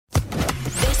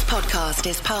podcast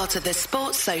is part of the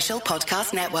Sports Social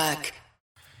Podcast Network.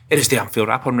 It is the Anfield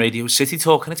Wrap on Radio City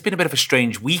Talk, and it's been a bit of a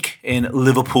strange week in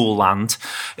Liverpool land,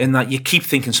 in that you keep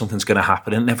thinking something's going to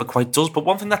happen and it never quite does. But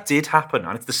one thing that did happen,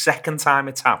 and it's the second time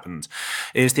it's happened,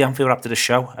 is the Anfield Wrap did a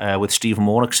show with Stephen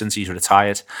Warnock since he's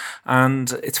retired. And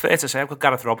it's fair to say, I've got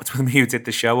Gareth Roberts with me who did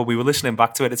the show, and we were listening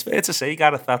back to it. It's fair to say,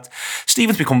 Gareth, that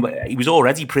Stephen's he was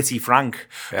already pretty frank,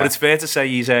 but it's fair to say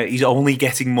he's only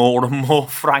getting more and more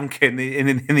frank in the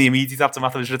immediate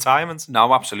aftermath of his retirement.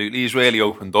 No, absolutely. He's really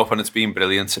opened up, and it's been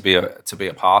brilliant to be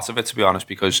a part of it, to be honest,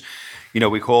 because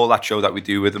we call that show that we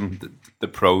do with him the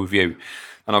Pro View,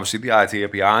 and obviously the idea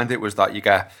behind it was that you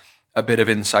get a bit of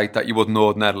insight that you wouldn't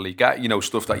ordinarily get,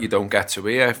 stuff that you don't get to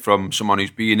hear from someone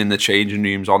who's been in the changing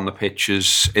rooms, on the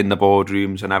pitches, in the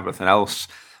boardrooms and everything else.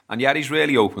 And yeah, he's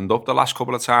really opened up the last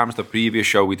couple of times. The previous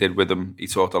show we did with him, he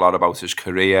talked a lot about his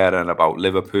career and about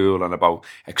Liverpool and about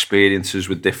experiences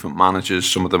with different managers,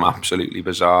 some of them absolutely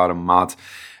bizarre and mad.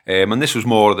 And this was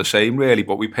more of the same, really,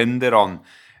 but we pinned it on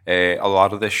a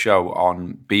lot of this show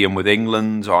on being with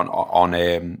England, on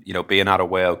being at a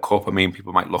World Cup. I mean,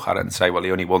 people might look at it and say, well,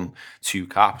 he only won 2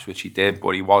 caps, which he did,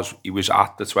 but he was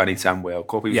at the 2010 World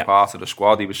Cup. He was part of the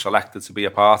squad. He was selected to be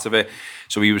a part of it.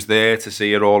 So he was there to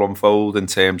see it all unfold in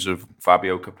terms of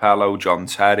Fabio Capello, John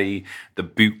Terry, the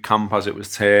boot camp, as it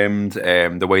was termed,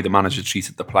 the way the manager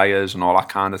treated the players and all that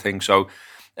kind of thing. So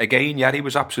again, yeah, he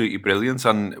was absolutely brilliant,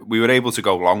 and we were able to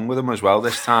go along with him as well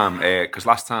this time, because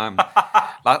last time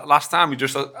we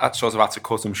just sort of had to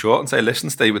cut him short and say, listen,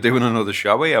 Steve, we're doing another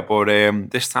show here, but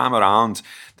this time around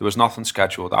there was nothing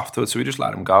scheduled afterwards, so we just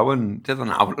let him go and did an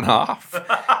hour and a half,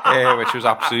 which was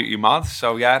absolutely mad.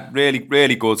 So yeah, really,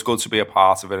 really good. It's good to be a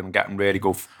part of it and getting really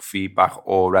good feedback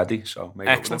already. So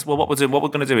excellent. Well, what we're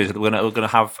going to do is we're going to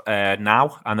have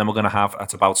now, and then we're going to have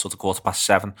at about sort of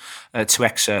 7:15 2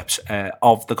 excerpts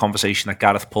of the conversation that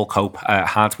Gareth Pulcope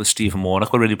had with Stephen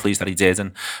Warnock. We're really pleased that he did,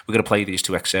 and we're going to play these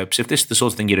 2 excerpts. If this is the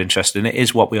sort of thing you're interested in, it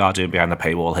is what we are doing behind the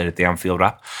paywall here at the Anfield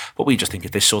Wrap. But we just think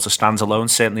if this sort of stands alone,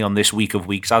 certainly on this week of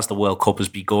weeks, as the World Cup has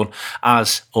begun,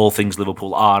 as all things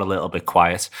Liverpool are a little bit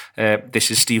quiet,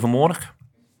 this is Stephen Warnock.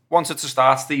 Wanted to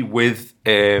start, Steve, with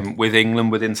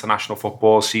England, with international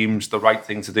football. Seems the right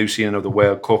thing to do, seeing how the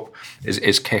World Cup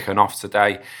is kicking off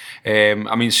today.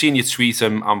 I mean, seeing you tweet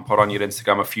and put on your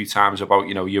Instagram a few times about,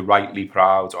 you're rightly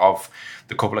proud of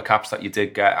the couple of caps that you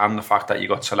did get and the fact that you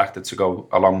got selected to go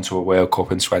along to a World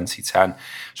Cup in 2010.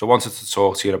 So I wanted to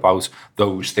talk to you about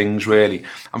those things, really.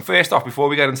 And first off, before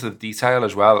we get into the detail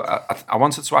as well, I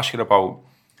wanted to ask you about,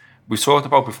 we've talked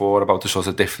about before about the sort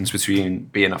of difference between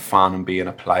being a fan and being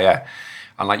a player.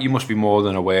 And you must be more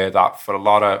than aware that for a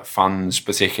lot of fans,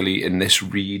 particularly in this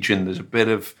region, there's a bit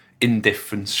of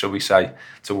indifference, shall we say,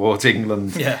 towards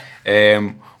England. Yeah.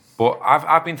 But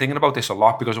I've been thinking about this a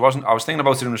lot, because I was thinking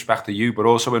about it in respect to you, but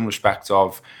also in respect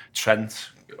of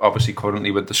Trent, obviously currently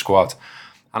with the squad.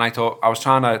 And I was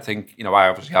trying to think, I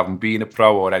obviously haven't been a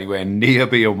pro or anywhere near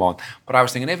being one, but I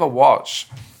was thinking if I was,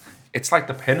 it's like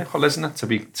the pinnacle, isn't it, to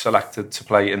be selected to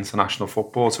play international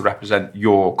football, to represent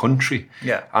your country.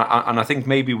 Yeah. And I think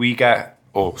maybe we get,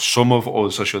 or some of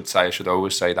us, I should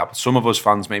always say that, but some of us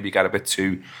fans maybe get a bit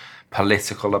too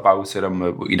political about it, and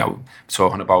we're,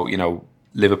 talking about,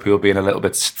 Liverpool being a little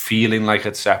bit, feeling like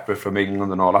it's separate from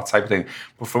England and all that type of thing.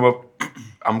 But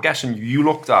I'm guessing you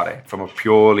looked at it from a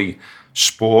purely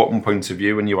sporting point of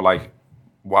view, and you were like,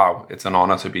 wow, it's an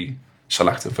honour to be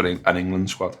selected for an England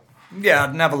squad. Yeah,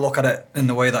 I'd never look at it in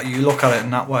the way that you look at it,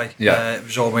 in that way. Yeah. It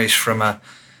was always from a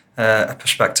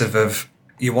perspective of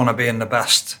you want to be in the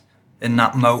best in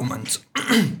that moment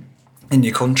in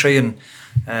your country, and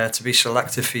to be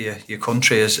selected for your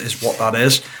country is what that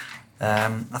is.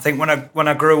 I think when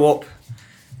I grew up,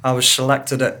 I was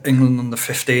selected at England under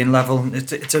 15 level.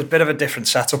 It's a bit of a different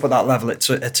setup at that level.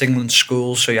 It's England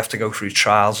schools, so you have to go through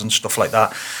trials and stuff like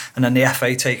that. And then the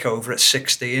FA take over at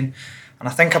 16. And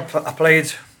I think I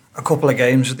played a couple of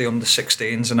games with the under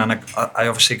 16s, and then I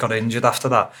obviously got injured after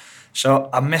that. So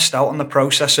I missed out on the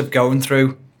process of going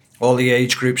through all the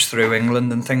age groups through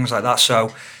England and things like that.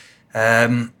 So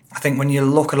I think when you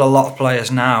look at a lot of players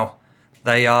now,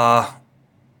 they are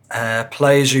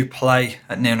players who play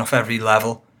at near enough every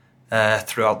level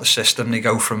throughout the system. They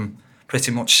go from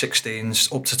pretty much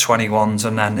 16s up to 21s,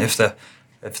 and then if they're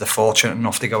fortunate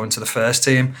enough, they go into the first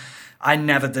team. I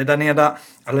never did any of that.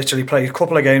 I literally played a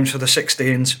couple of games for the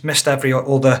 16s, missed every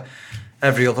other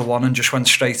one, and just went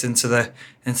straight into the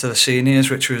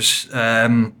seniors, which was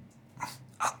I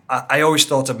always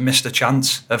thought I'd missed a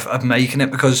chance of making it,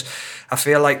 because I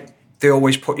feel like they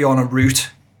always put you on a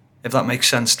route, if that makes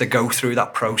sense, to go through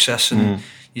that process, and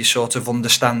you sort of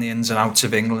understand the ins and outs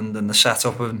of England and the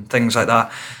setup and things like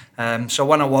that. So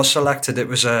when I was selected, it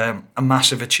was a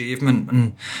massive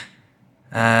achievement,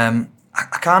 and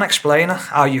I can't explain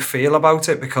how you feel about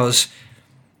it, because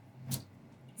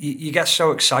you get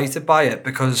so excited by it,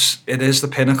 because it is the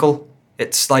pinnacle.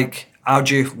 It's like,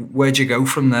 where'd you go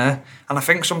from there? And I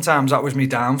think sometimes that was me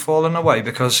downfall in a way,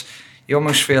 because you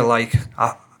almost feel like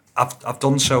I've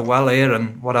done so well here,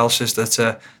 and what else is there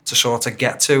to sort of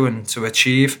get to and to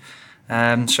achieve?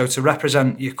 So to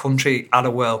represent your country at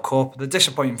a World Cup, the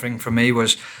disappointing thing for me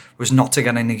was not to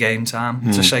get any game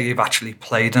time. To say you've actually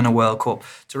played in a World Cup,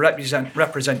 to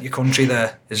represent your country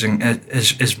there is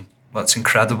well, it's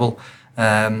incredible.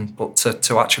 But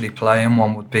to actually play in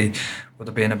one would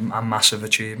have been a massive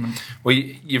achievement. Well,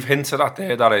 you've hinted at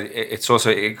there that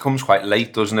it comes quite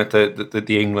late, doesn't it?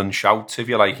 The England shout, if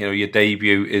you like. You know, your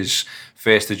debut is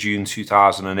 1st of June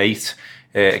 2008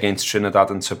 against Trinidad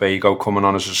and Tobago, coming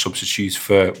on as a substitute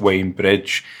for Wayne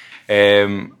Bridge.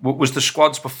 Was the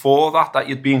squads before that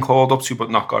you'd been called up to but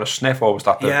not got a sniff, or was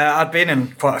that Yeah, I'd been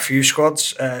in quite a few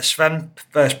squads. Sven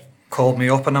first called me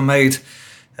up, and I made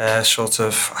I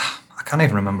can't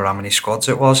even remember how many squads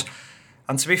it was.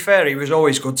 And to be fair, he was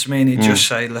always good to me, and he'd just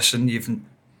say, listen,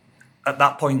 at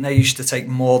that point they used to take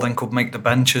more than could make the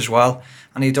bench as well.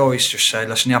 And he'd always just say,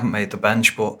 listen, you haven't made the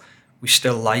bench, but we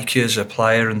still like you as a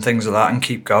player and things like that, and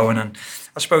keep going. And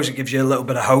I suppose it gives you a little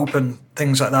bit of hope and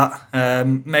things like that.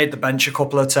 Made the bench a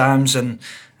couple of times, and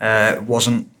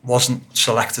wasn't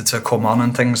selected to come on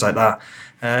and things like that.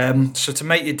 So to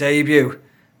make your debut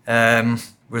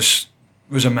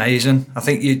was amazing. I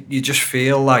think you just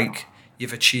feel like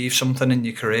you've achieved something in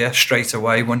your career straight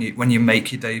away when you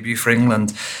make your debut for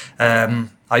England.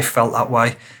 I felt that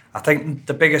way. I think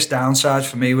the biggest downside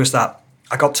for me was that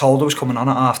I got told I was coming on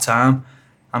at half time,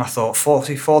 and I thought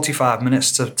 45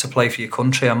 minutes to play for your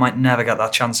country, I might never get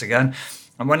that chance again.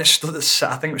 And when it stood at,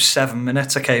 I think it was 7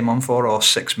 minutes I came on for, or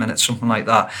 6 minutes, something like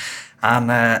that.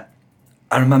 And I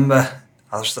remember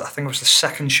I think it was the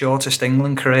second shortest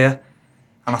England career.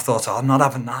 And I thought, I'm not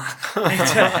having that.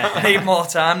 I need more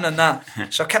time than that.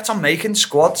 So I kept on making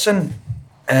squads, and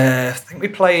I think we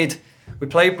played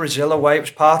Brazil away. It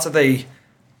was part of the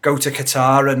go to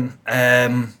Qatar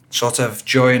and sort of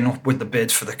join up with the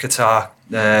bid for the Qatar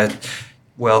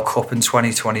World Cup in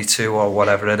 2022 or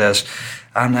whatever it is.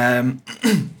 And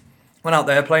went out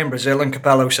there playing Brazil, and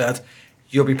Capello said,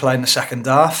 you'll be playing the second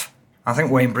half. I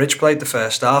think Wayne Bridge played the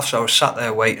first half, so I was sat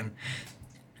there waiting.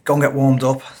 Go and get warmed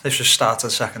up. This was start of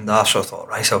the second half, so I thought,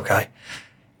 right, okay.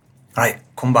 Right,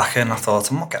 come back in. I thought,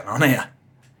 I'm not getting on here.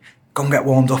 Go and get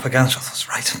warmed up again. So I thought,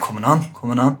 right, I'm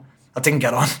coming on. I didn't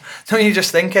get on. So you're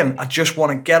just thinking, I just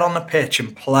want to get on the pitch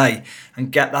and play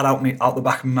and get that out the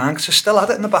back of my mind, because I still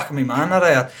had it in the back of my mind that I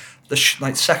had the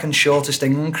second shortest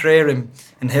England career in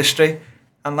history.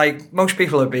 And like most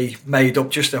people would be made up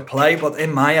just to play, but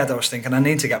in my head I was thinking I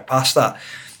need to get past that.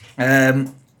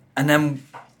 And then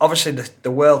obviously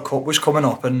the World Cup was coming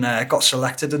up, and got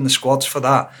selected in the squads for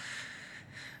that.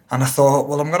 And I thought,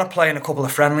 well, I'm going to play in a couple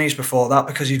of friendlies before that,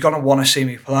 because you're going to want to see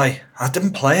me play. I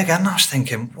didn't play again. I was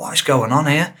thinking, what is going on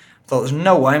here? I thought, there's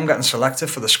no way I'm getting selected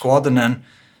for the squad. And then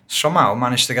somehow I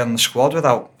managed to get in the squad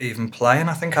without even playing.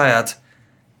 I think I had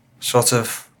sort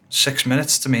of 6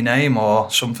 minutes to my name or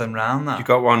something around that. You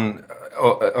got one,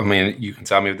 I mean, you can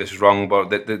tell me if this is wrong, but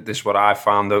this is what I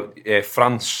found out.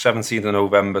 France, 17th of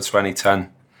November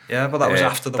 2010. Yeah, but that was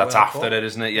after the World Cup. That's Cup. after it,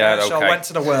 isn't it? Yeah, okay. So I went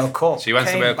to the World Cup. So you went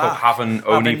to the World Cup having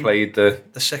only played the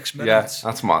 6 minutes. Yeah,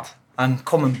 that's mad. And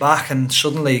coming back, and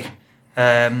suddenly,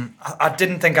 I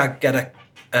didn't think I'd get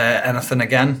anything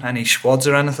again, any squads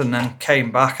or anything. Then came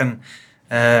back, and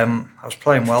I was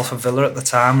playing well for Villa at the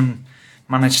time, and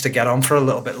managed to get on for a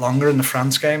little bit longer in the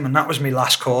France game. And that was my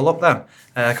last call up then,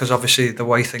 because obviously the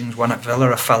way things went at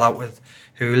Villa, I fell out with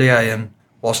Houllier and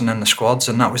wasn't in the squads,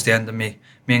 and that was the end of my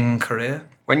England career.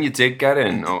 When you did get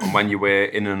in, and when you were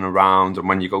in and around, and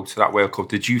when you go to that World Cup,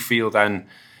 did you feel then,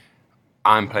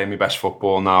 I'm playing my best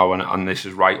football now, and this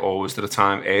is right, or was there a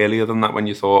time earlier than that when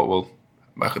you thought, well,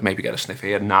 I could maybe get a sniff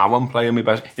here, now I'm playing my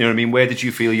best? You know what I mean? Where did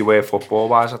you feel you were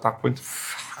football-wise at that point?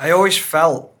 I always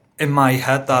felt in my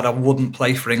head that I wouldn't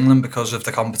play for England because of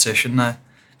the competition there.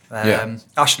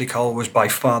 Ashley Cole was by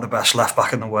far the best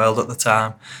left-back in the world at the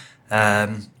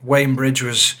time. Wayne Bridge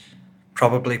was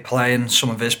probably playing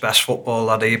some of his best football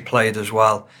that he played as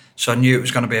well. So I knew it was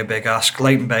going to be a big ask.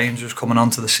 Leighton Baines was coming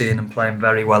onto the scene and playing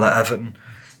very well at Everton.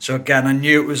 So again, I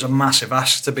knew it was a massive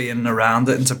ask to be in and around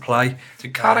it and to play.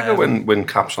 Did Carragher win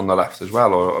caps on the left as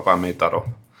well, or have I made that up?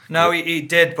 No, he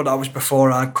did, but that was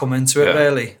before I'd come into it,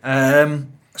 really.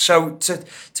 So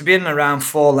to be in and around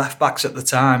 4 left-backs at the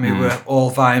time who were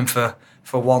all vying for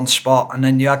one spot, and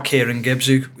then you had Kieran Gibbs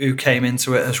who came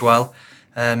into it as well.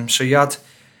 So you had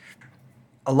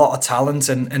a lot of talent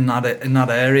in that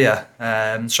area.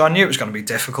 So I knew it was going to be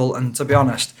difficult. And to be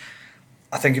honest,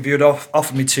 I think if you'd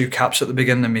offered me 2 caps at the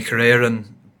beginning of my career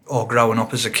or growing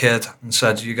up as a kid and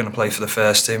said, you're going to play for the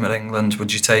first team at England,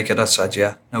 would you take it? I said,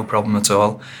 yeah, no problem at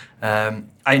all. I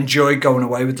enjoyed going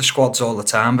away with the squads all the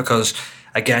time because,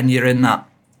 again, you're in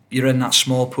that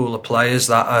small pool of players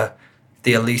that are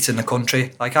the elite in the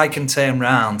country. Like, I can turn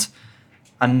round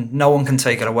and no one can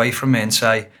take it away from me and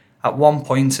say, at one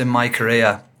point in my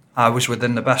career, I was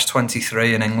within the best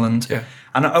 23 in England. Yeah.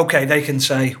 And okay, they can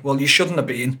say, well, you shouldn't have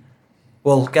been.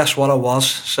 Well, guess what, I was,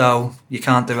 so you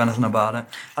can't do anything about it.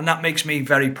 And that makes me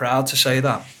very proud to say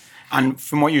that. And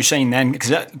from what you're saying then,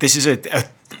 because this is a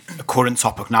current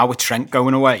topic now with Trent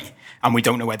going away, and we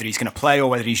don't know whether he's going to play or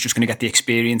whether he's just going to get the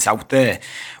experience out there.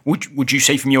 Would you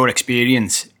say from your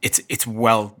experience, it's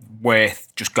well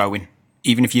worth just going,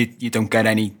 even if you don't get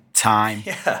any time?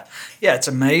 Yeah, it's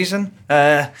amazing.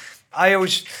 I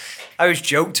always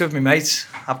joked with my mates,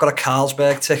 I've got a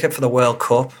Carlsberg ticket for the World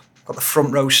Cup. I've got the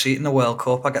front row seat in the World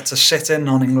Cup. I get to sit in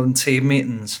on England team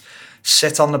meetings,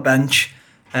 sit on the bench,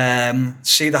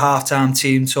 see the half-time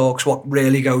team talks, what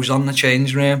really goes on in the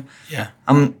change room. Yeah.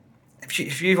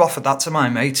 If you've offered that to my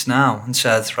mates now and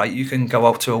said, right, you can go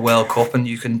out to a World Cup and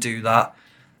you can do that,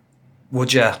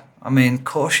 would you? I mean, of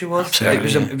course you would.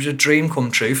 Absolutely, It was a dream come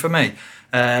true for me.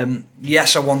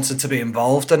 Yes, I wanted to be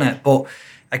involved in it, but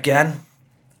again,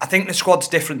 I think the squad's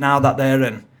different now that they're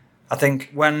in. I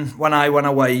think when I went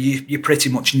away, you pretty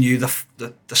much knew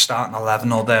the starting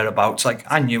 11 or thereabouts. Like,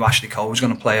 I knew Ashley Cole was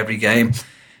going to play every game.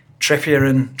 Trippier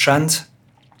and Trent,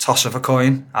 toss of a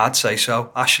coin, I'd say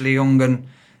so. Ashley Young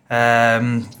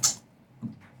and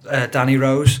Danny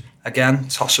Rose, again,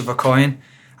 toss of a coin.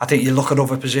 I think you look at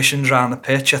other positions around the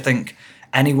pitch, I think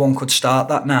anyone could start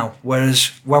that now.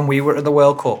 Whereas when we were at the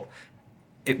World Cup,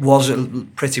 it was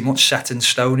pretty much set in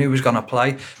stone who was going to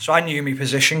play. So I knew my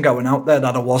position going out there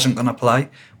that I wasn't going to play.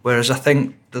 Whereas I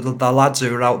think the lads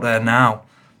who are out there now,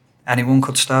 anyone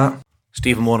could start.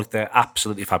 Stephen Warnock there,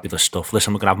 absolutely fabulous stuff.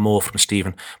 Listen, we're going to have more from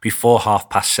Stephen before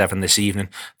 7:30 this evening.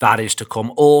 That is to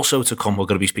come. Also to come, we're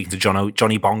going to be speaking to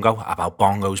Johnny Bongo about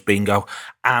Bongo's Bingo.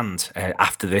 And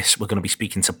after this, we're going to be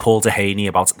speaking to Paul Dehaney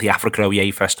about the Africa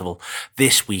OEA Festival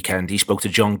this weekend. He spoke to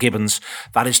John Gibbons.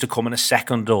 That is to come in a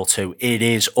second or two. It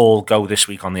is all go this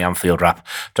week on the Anfield Wrap.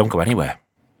 Don't go anywhere.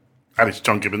 And it's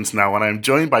John Gibbons now, and I'm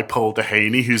joined by Paul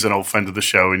Dehaney, who's an old friend of the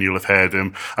show, and you'll have heard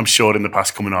him, I'm sure, in the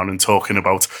past coming on and talking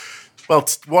about, well,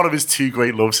 one of his 2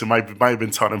 great loves. It might have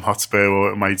been Tottenham Hotspur,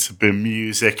 or it might have been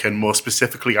music, and more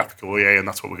specifically Africa OEA, and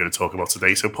that's what we're going to talk about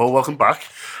today. So, Paul, welcome back.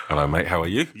 Hello, mate. How are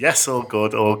you? Yes, all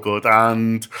good, all good.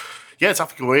 And yeah, it's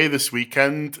Africa OEA this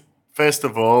weekend. First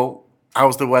of all,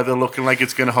 how's the weather looking like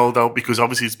it's going to hold out? Because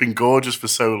obviously it's been gorgeous for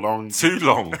so long. Too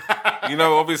long.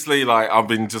 Obviously, like, I've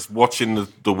been just watching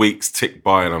the weeks tick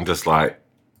by, and I'm just like,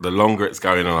 the longer it's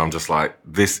going on, I'm just like,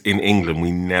 this in England,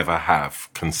 we never have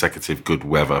consecutive good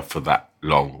weather for that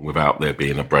long without there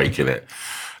being a break in it.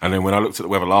 And then when I looked at the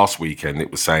weather last weekend, it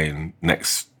was saying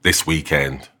this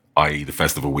weekend, i.e. the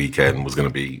festival weekend, was going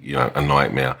to be, a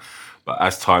nightmare. But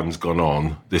as time's gone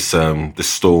on, this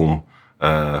storm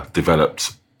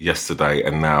developed yesterday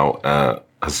and now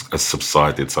has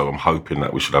subsided. So I'm hoping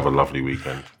that we should have a lovely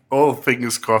weekend. All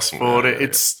fingers crossed for it.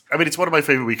 It's one of my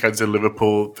favourite weekends in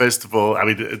Liverpool. First of all,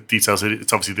 details,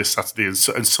 it's obviously this Saturday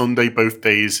and Sunday, both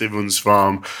days. It runs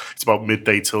from, it's about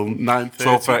midday till 9:30.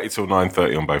 12:30 till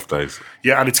 9:30 on both days.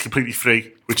 Yeah, and it's completely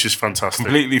free, which is fantastic.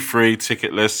 Completely free,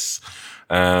 ticketless.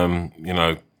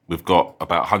 We've got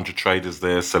about 100 traders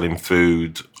there selling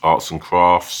food, arts and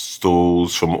crafts,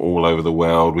 stalls from all over the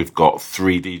world. We've got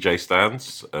 3 DJ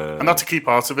stands. And that's a key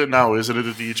part of it now, isn't it?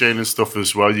 The DJing and stuff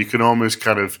as well. You can almost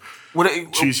kind of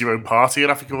choose your own party at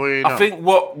Africa OEA now. I think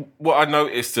what I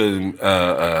noticed,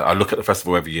 I look at the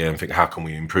festival every year and think, how can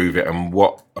we improve it? And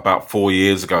about 4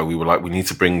 years ago, we were like, we need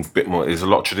to bring a bit more. There's a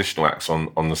lot of traditional acts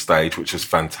on the stage, which is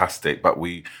fantastic. But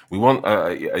we want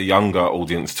a younger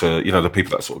audience to, the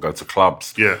people that sort of go to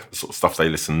clubs, yeah, the sort of stuff they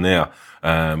listen there.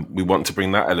 We want to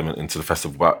bring that element into the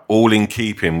festival, but all in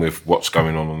keeping with what's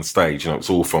going on the stage. It's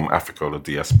all from Africa or the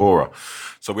diaspora.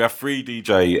 So we have 3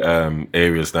 DJ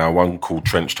areas now. One called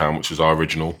Trench Town, which is our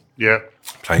original. Yeah.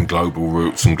 Playing global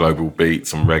roots and global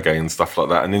beats and reggae and stuff like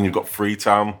that. And then you've got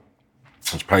Freetown,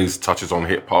 which touches on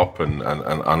hip hop and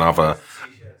other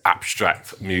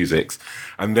abstract musics.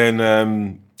 And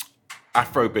then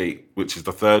Afrobeat, which is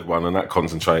the third one, and that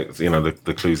concentrates,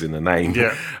 the clues in the name.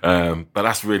 Yeah. But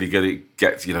that's really good. It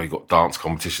gets, you've got dance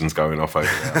competitions going off over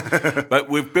there. But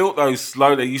we've built those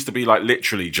slowly. They used to be like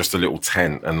literally just a little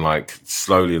tent, and like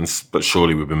slowly but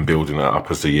surely we've been building it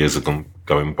up as the years have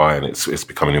going by, and it's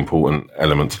become an important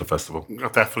element to the festival.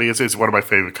 Definitely, it's one of my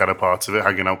favourite kind of parts of it,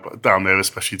 hanging out down there,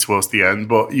 especially towards the end.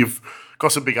 But you've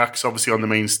got some big acts, obviously, on the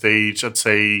main stage. I'd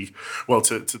say, well,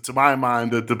 to my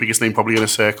mind, the biggest name probably Inner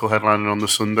Circle headlining on the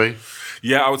Sunday.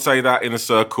 Yeah, I would say that Inner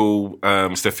Circle,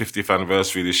 it's their 50th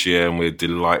anniversary this year, and we're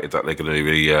delighted that they're going to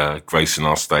be gracing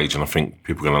our stage, and I think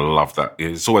people are going to love that.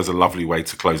 It's always a lovely way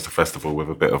to close the festival with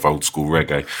a bit of old school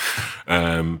reggae.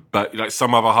 But like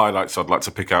some other highlights I'd like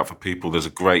to pick out for people, there's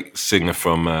a great singer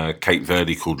from Cape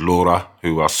Verde called Laura,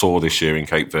 who I saw this year in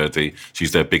Cape Verde.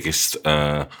 She's their biggest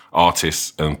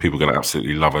artist, and people are going to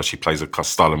absolutely love her. She plays a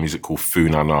style of music called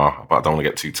Funana, but I don't want to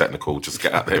get too technical. Just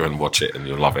get out there and watch it, and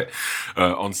you'll love it.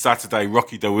 On Saturday,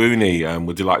 Rocky Dawuni,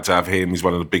 we're delighted to have him. He's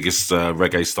one of the biggest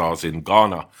reggae stars in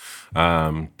Ghana.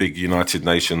 Big United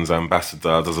Nations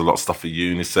ambassador, does a lot of stuff for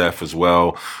UNICEF as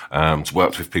well.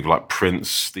 Worked with people like Prince,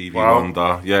 Stevie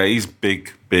Wonder. Yeah, he's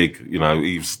big.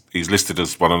 He's listed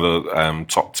as one of the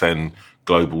top 10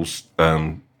 global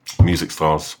music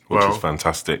stars, which is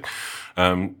fantastic.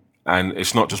 And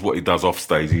it's not just what he does off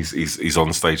stage; he's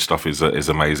on stage stuff is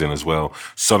amazing as well.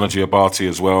 Sona Diabate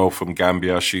as well from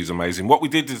Gambia, she's amazing. What we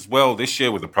did as well this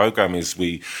year with the program is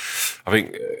we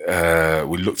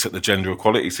looked at the gender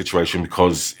equality situation,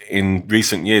 because in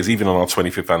recent years, even on our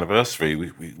 25th anniversary,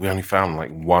 we only found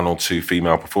like 1 or 2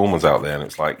 female performers out there, and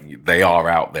it's like they are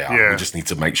out there. Yeah. We just need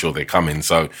to make sure they're coming.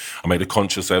 So I made a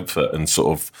conscious effort and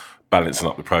sort of balancing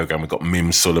up the program. We've got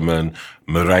Mim Suleiman,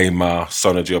 Murema,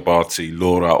 Sona Diabate,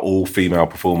 Laura, all female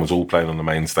performers, all playing on the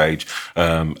main stage.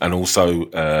 And also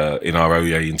in our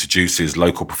OEA introduces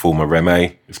local performer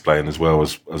Reme is playing as well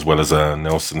as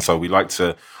Nelson. So we like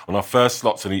to, on our first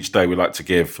slots on each day, we like to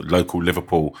give local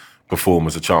Liverpool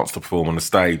performers a chance to perform on the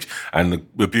stage. And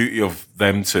the beauty of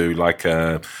them too, like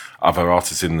other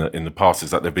artists in the past,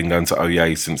 is that they've been going to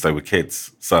OEA since they were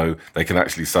kids. So they can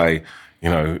actually say,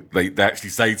 they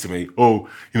actually say to me,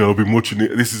 I've been watching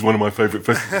it. This is one of my favourite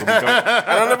festivals. And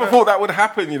I never thought that would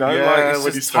happen,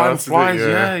 It's just time flies.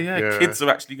 Yeah. Kids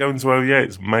are actually going to OEA.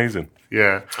 It's amazing.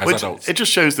 Yeah. As adults. It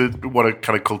just shows that what a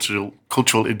kind of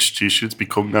cultural institution it's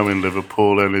become now in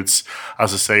Liverpool. And it's,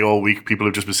 as I say, all week people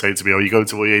have just been saying to me, you go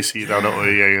to OEA, see you down at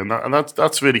OEA. And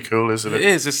that's really cool, isn't it? It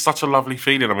is. It's such a lovely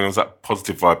feeling. I mean, it was that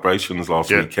Positive Vibrations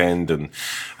last weekend, and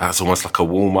it's almost like a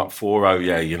warm-up for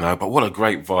OEA, but what a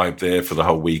great vibe there for the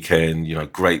whole weekend.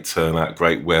 Great turnout,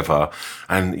 great weather,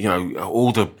 and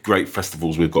all the great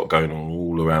festivals we've got going on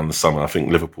all around the summer. I think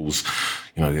Liverpool's,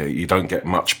 you don't get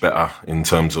much better in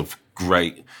terms of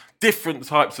great different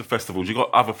types of festivals. You've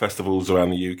got other festivals around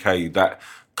the UK that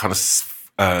kind of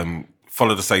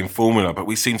follow the same formula, but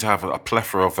we seem to have a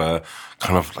plethora of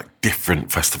kind of like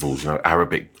different festivals,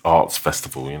 Arabic arts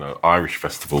festival, Irish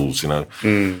festivals,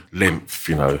 Lymph,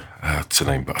 to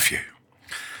name but a few.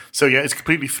 So yeah, it's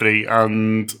completely free,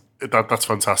 and that's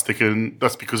fantastic, and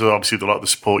that's because of obviously a lot of the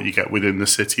support you get within the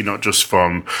city, not just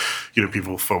from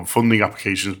people from funding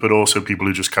applications, but also people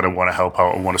who just kind of want to help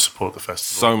out and want to support the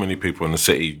festival. So many people in the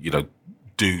city,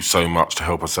 do so much to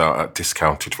help us out at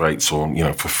discounted rates or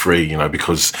for free,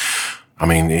 because. I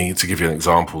mean, to give you an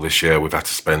example, this year we've had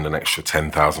to spend an extra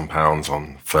 £10,000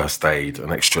 on first aid,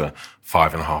 an extra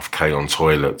 $5,500 on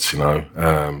toilets,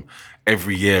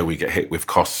 Every year we get hit with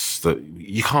costs that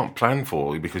you can't plan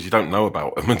for because you don't know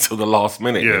about them until the last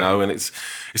minute, and it's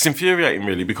infuriating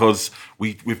really, because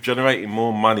we've generated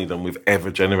more money than we've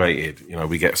ever generated.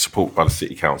 We get support by the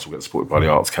City Council, we get supported by the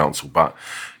Arts Council, but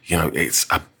it's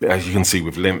as you can see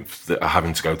with Lymph that are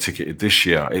having to go ticketed this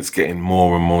year, it's getting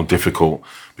more and more difficult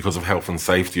because of health and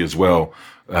safety as well,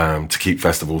 to keep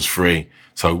festivals free.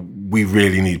 So we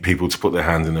really need people to put their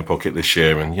hands in their pocket this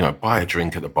year and, buy a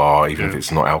drink at the bar, even if it's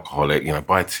not alcoholic,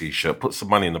 buy a T-shirt, put some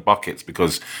money in the buckets,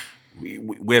 because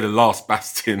we're the last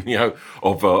bastion,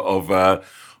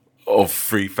 of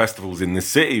free festivals in the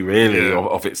city, really,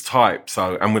 of its type.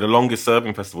 So, and we're the longest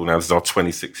serving festival now. This is our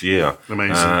 26th year.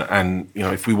 Amazing. And,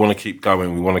 if we want to keep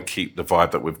going, we want to keep the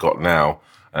vibe that we've got now,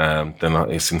 then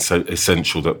it's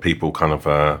essential that people kind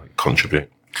of contribute.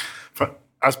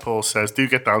 as Paul says, do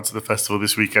get down to the festival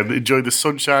this weekend. Enjoy the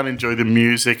sunshine, enjoy the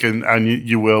music, and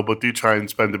you will, but do try and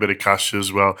spend a bit of cash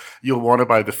as well. You'll want to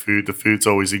buy the food. The food's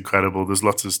always incredible. There's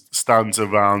lots of stands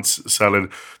around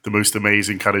selling the most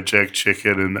amazing kind of jerk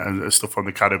chicken and stuff from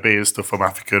the Caribbean, stuff from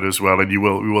Africa as well. And you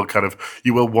will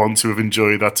want to have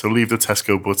enjoyed that. So leave the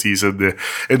Tesco butties in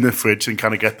the fridge and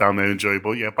kind of get down there and enjoy.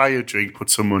 But yeah, buy a drink,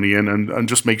 put some money in, and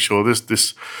just make sure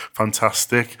this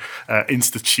fantastic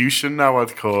institution, now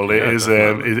I'd call it,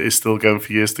 is still going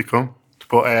for years to come.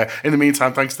 But in the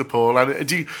meantime, thanks to Paul. And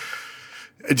do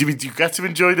you get to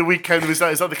enjoy the weekend? Is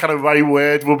that the kind of right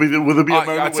word? Will there be a moment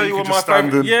I tell where you you what, can my just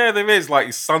stand favourite. Yeah, there is.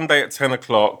 Like Sunday at 10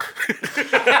 o'clock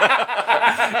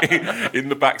in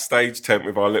the backstage tent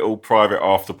with our little private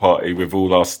after party with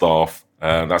all our staff.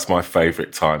 That's my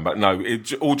favourite time. But no,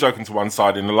 all joking to one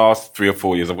side, in the last 3 or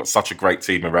 4 years, I've got such a great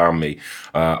team around me.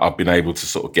 I've been able to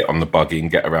sort of get on the buggy and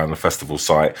get around the festival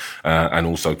site and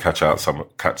also catch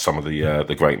some of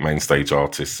the great main stage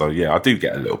artists. So yeah, I do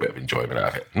get a little bit of enjoyment out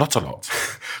of it. Not a lot.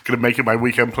 Going to make it my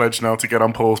weekend pledge now to get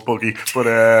on Paul's buggy. But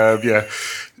yeah.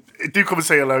 Do come and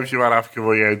say hello if you're at Africa.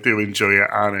 But yeah, do enjoy it.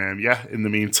 And yeah, in the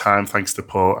meantime, thanks to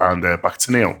Paul, and back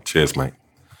to Neil. Cheers, mate.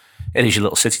 It is your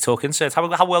little City Talk insert.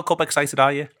 How World Cup excited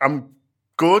are you? I'm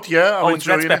good, yeah. I'm it's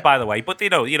red bet, by the way, but you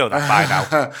know that by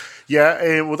now.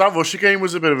 Yeah, well, that Russia game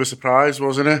was a bit of a surprise,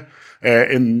 wasn't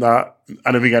it? In that,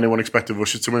 I don't think anyone expected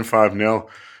Russia to win 5-0.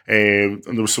 And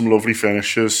there were some lovely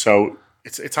finishes, so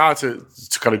it's hard to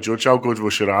kind of judge how good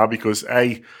Russia are because,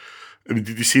 did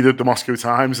you see the Moscow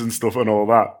Times and stuff and all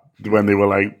that? When they were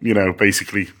like,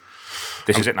 basically...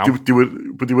 This is it now. They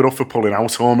were up for pulling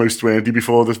out almost, weren't they,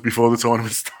 before the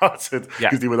tournament started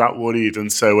because they were that worried,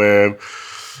 and so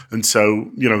for them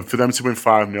to win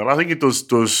 5-0, I think it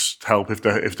does help if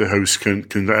the hosts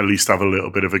can at least have a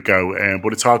little bit of a go.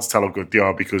 But it's hard to tell how good they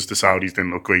are because the Saudis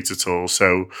didn't look great at all.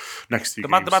 So next two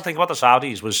games, the bad thing about the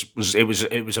Saudis was it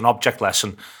was an object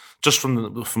lesson just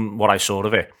from what I saw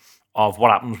of it, of what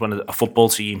happens when a football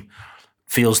team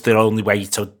feels their only way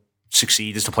to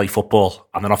succeed is to play football,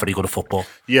 and they're not very good at football.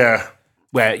 Yeah,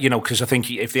 where because I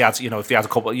think if they had a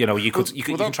couple, you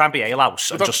can try and be alehouse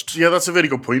and just that's a very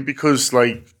good point because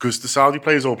the Saudi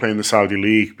players all play in the Saudi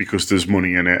league because there's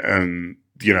money in it, and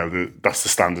that's the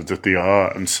standard that they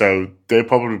are, and so they're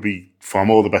probably from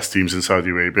all the best teams in Saudi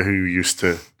Arabia who used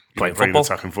to playing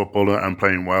attacking football and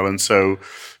playing well, and so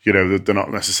they're not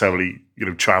necessarily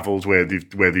travelled where they've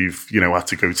had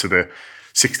to go to the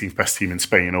 16th best team in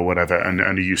Spain or whatever,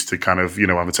 and he used to kind of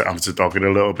having to dog it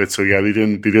a little bit. So yeah,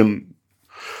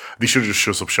 they should have just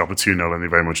shut up shop at 2-0, and they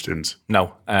very much didn't.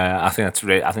 No, I think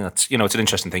that's it's an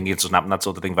interesting thing. It doesn't happen that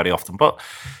sort of thing very often, but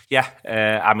yeah,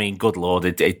 I mean, good lord,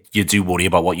 you do worry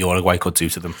about what Uruguay could do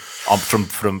to them from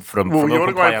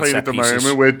Uruguay played at the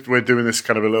moment. We're doing this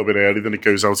kind of a little bit early than it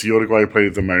goes out. Uruguay played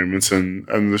at the moment, and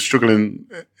they're struggling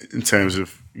in terms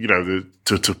of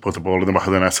to put the ball in the back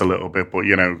of the net a little bit, but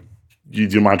you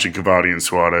imagine Cavani and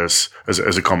Suarez as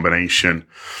a combination.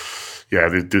 Yeah,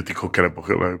 they could get a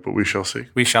bucket load, but we shall see.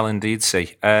 We shall indeed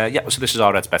see. So this is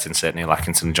our Reds betting, certainly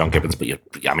Atkinson and John Gibbons. But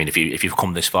if you've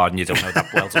come this far and you don't know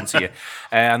that, well done to you.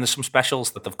 And there's some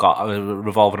specials that they've got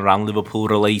revolving around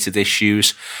Liverpool-related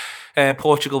issues.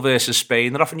 Portugal versus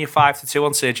Spain. They're offering you 5-2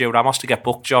 on Sergio Ramos to get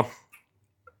booked, John.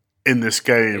 In this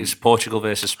game, it's Portugal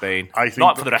versus Spain. I think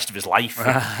not for the rest of his life.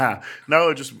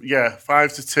 No,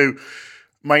 5-2.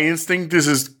 My instinct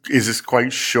is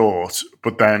quite short,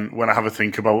 but then when I have a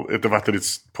think about the fact that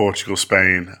it's Portugal,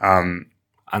 Spain, and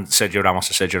Sergio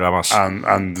Ramos,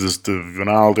 and there's the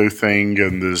Ronaldo thing,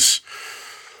 and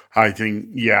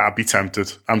I'd be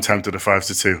tempted. I'm tempted at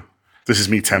 5-2. This is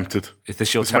me tempted. Is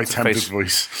this your tempted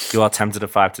voice? You are tempted at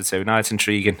 5-2. Now it's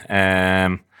intriguing.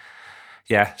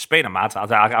 Yeah, Spain are mad.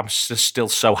 I'm still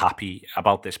so happy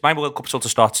about this. My World Cup sort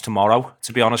of starts tomorrow,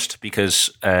 to be honest, because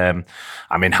I'm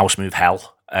in house move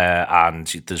hell and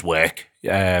there's work,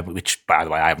 which, by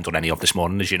the way, I haven't done any of this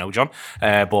morning, as you know, John.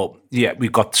 But yeah,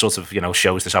 we've got sort of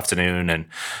shows this afternoon,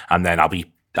 and then I'll be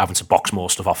having to box more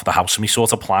stuff off of the house. And my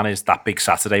sort of plan is that big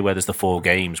Saturday where there's the 4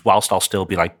 games, whilst I'll still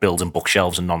be like building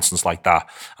bookshelves and nonsense like that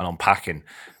and unpacking,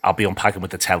 I'll be unpacking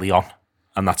with the telly on.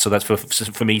 And that's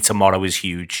for me. Tomorrow is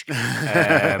huge.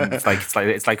 It's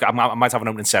like I might have an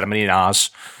opening ceremony in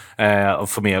ours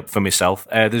for myself.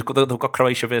 They've got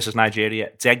Croatia versus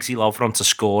Nigeria. Degsy Lovren to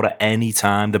score at any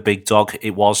time. The big dog.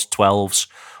 It was 12s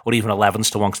or even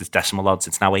 11s to 1 because it's decimal odds.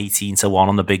 It's now 18-1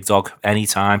 on the big dog any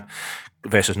time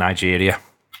versus Nigeria.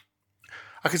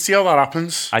 I can see how that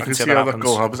happens. I can see how that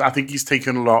goal happens. I think he's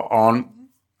taken a lot on.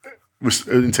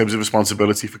 in terms of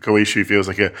responsibility for Croatia. He feels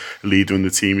like a leader in the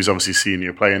team. He's obviously a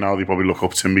senior player now. They probably look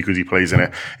up to him because he plays in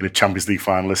a Champions League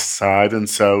finalist side. And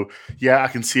so, yeah, I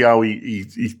can see how he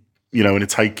in a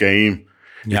tight game,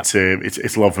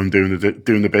 it's love him doing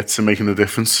the bits and making the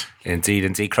difference.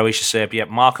 Indeed. Croatia, Serbia.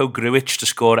 Marko Grujic to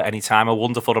score at any time. A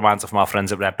wonderful reminder from our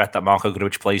friends at Redbet that Marko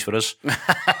Grujic plays for us.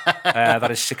 That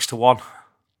is 6-1.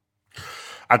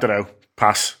 I don't know.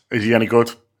 Pass. Is he any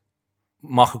good?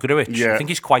 Marko Grujic? Yeah. I think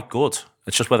he's quite good.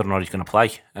 It's just whether or not he's going to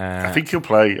play. I think he'll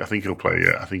play. Yeah. I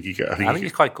think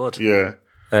he's quite good. Yeah.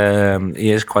 He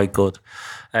is quite good.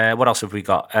 What else have we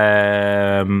got?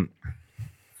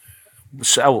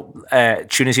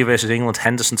 Tunisia versus England.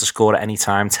 Henderson to score at any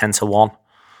time. 10-1.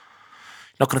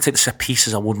 Not going to take the set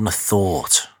pieces. I wouldn't have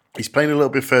thought. He's playing a little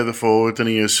bit further forward than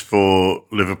he is for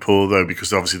Liverpool, though,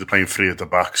 because obviously they're playing three at the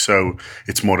back, so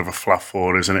it's more of a flat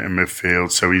four, isn't it, in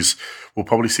midfield? So we'll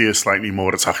probably see a slightly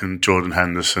more attacking Jordan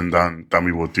Henderson than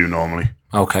we would do normally.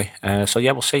 Okay, so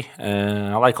yeah, we'll see.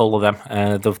 I like all of them.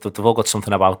 They've all got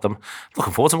something about them.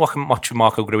 Looking forward to watching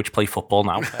Marko Grujic play football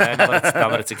now. Now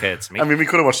that it's occurred to me. I mean, we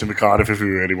could have watched him in Cardiff if we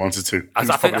really wanted to. I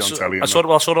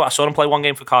saw him play one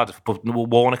game for Cardiff, but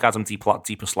Warnock had him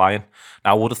deepest lying.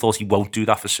 Now I would have thought he won't do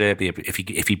that for Serbia if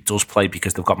he does play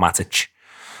because they've got Matic.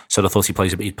 So I thought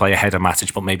he'd play ahead of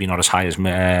Matic, but maybe not as high as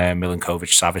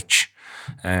Milinkovic-Savic.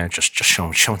 Just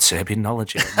showing Serbian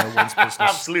knowledge. No one's business.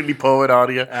 Absolutely poet,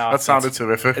 are you? That sounded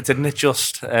terrific. Didn't it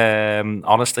just?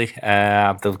 Honestly,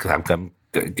 I'm going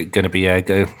to be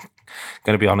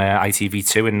going to be on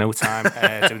ITV2 in no time,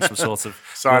 doing some sort of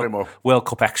Sign him up. World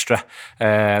Cup extra.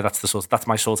 That's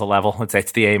my sort of level.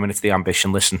 It's the aim and it's the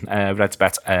ambition. Listen,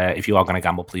 Redbet, if you are going to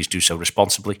gamble, please do so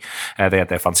responsibly. They had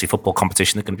their fantasy football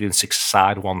competition. They're going to be doing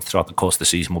 6-a-side one throughout the course of the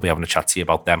season. We'll be having a chat to you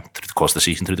about them through the course of the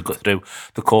season, through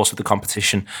the course of the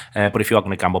competition. But if you are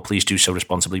going to gamble, please do so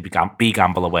responsibly.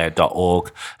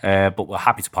 BeGambleAware.org. But we're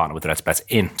happy to partner with Redbet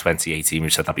in 2018.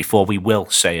 We've said that before. We will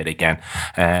say it again.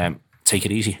 Take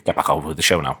it easy. Get back over with the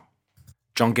show now.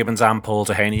 John Gibbons and Paul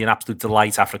Dehaney, an absolute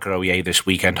delight after Croatia this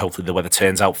weekend. Hopefully the weather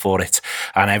turns out for it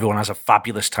and everyone has a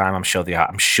fabulous time. I'm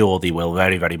sure they will,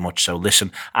 very, very much so.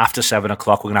 Listen, after 7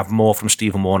 o'clock, we're going to have more from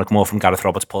Stephen Warnock, more from Gareth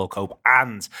Roberts, Paul Cope,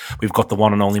 and we've got the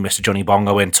one and only Mr. Johnny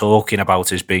Bongo in talking about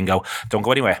his bingo. Don't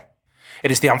go anywhere.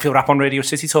 It is the Anfield Wrap on Radio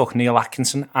City Talk. Neil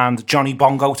Atkinson and Johnny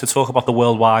Bongo to talk about the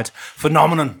worldwide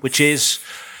phenomenon, which is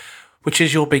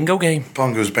your bingo game.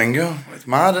 Bongo's bingo. It's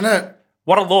mad, isn't it?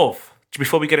 What I love,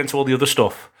 before we get into all the other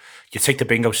stuff, you take the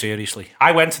bingo seriously.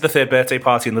 I went to the third birthday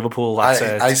party in Liverpool.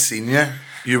 I seen you.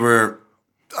 You were,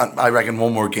 I reckon,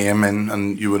 one more game in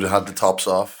and you would have had the tops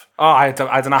off. Oh, I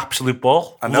had an absolute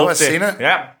ball. I know, I've seen it.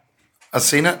 Yeah. I've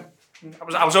seen it.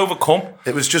 I was overcome.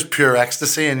 It was just pure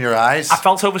ecstasy in your eyes. I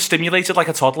felt overstimulated like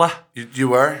a toddler. You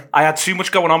were? I had too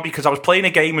much going on because I was playing a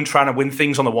game and trying to win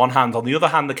things on the one hand. On the other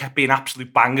hand, there kept being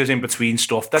absolute bangers in between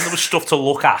stuff. Then there was stuff to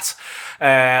look at,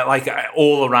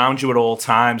 all around you at all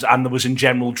times, and there was in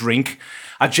general drink.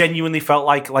 I genuinely felt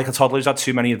like a toddler who's had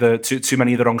too many of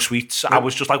the wrong sweets. I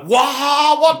was just like,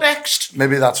 wow, what next?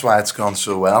 Maybe that's why it's gone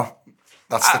so well.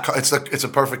 It's a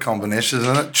perfect combination,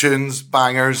 isn't it? Tunes,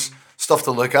 bangers, stuff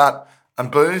to look at. And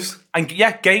booze. And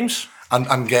yeah, games.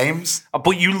 And games.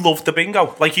 But you loved the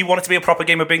bingo. Like, you want it to be a proper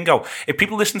game of bingo. If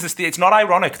people listen to this, it's not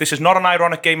ironic. This is not an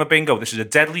ironic game of bingo. This is a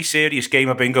deadly serious game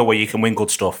of bingo where you can win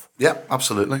good stuff. Yeah,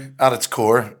 absolutely. At its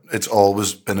core, it's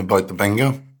always been about the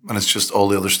bingo. And it's just all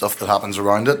the other stuff that happens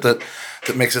around it that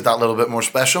makes it that little bit more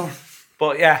special.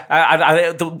 But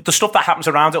yeah, the stuff that happens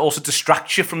around it also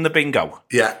distracts you from the bingo.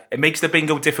 Yeah, it makes the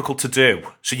bingo difficult to do.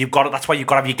 So that's why you've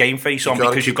got to have your game face on,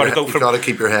 because you've got to go from. You've got to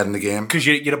keep your head in the game because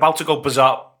you're about to go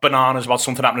bananas about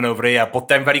something happening over here. But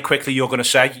then very quickly you're going to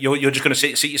say you're just going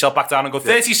to sit yourself back down and go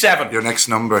 37. Your next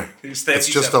number. It's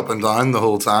just up and down the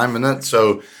whole time, isn't it?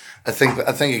 So I think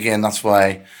again that's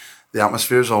why the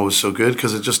atmosphere is always so good,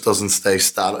 because it just doesn't stay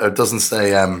static. It doesn't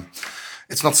stay.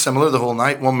 It's not similar the whole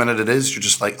night. 1 minute it is, you're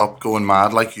just like up going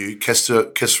mad, like you kiss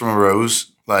from a rose,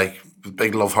 like with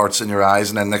big love hearts in your eyes,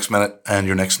 and then next minute and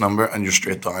your next number, and you're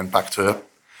straight down back to it.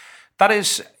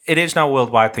 It is now a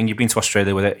worldwide thing. You've been to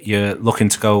Australia with it. You're looking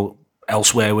to go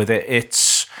elsewhere with it.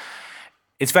 It's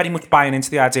very much buying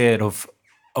into the idea of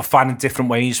finding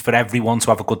different ways for everyone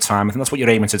to have a good time. I think that's what you're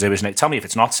aiming to do, isn't it? Tell me if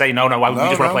it's not. Say, no, we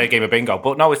just want to play a game of bingo.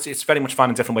 But no, it's very much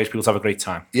finding different ways for people to have a great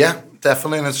time. Yeah,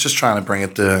 definitely. And it's just trying to bring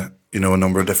it to, a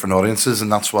number of different audiences. And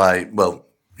that's why,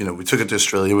 we took it to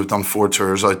Australia. We've done 4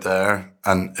 tours out there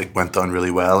and it went down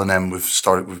really well. And then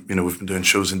we've been doing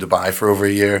shows in Dubai for over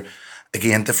a year.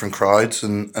 Again, different crowds.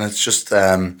 And it's just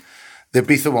the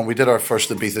Ibiza one. We did our first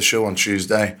Ibiza show on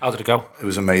Tuesday. How did it go? It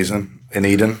was amazing. In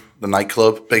Eden, the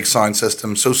nightclub, big sound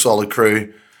system, so solid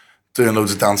crew, doing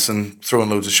loads of dancing, throwing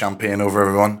loads of champagne over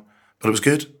everyone, but it was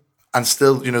good. And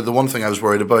still, the one thing I was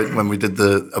worried about when we did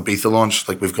the Ibiza launch,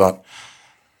 like we've got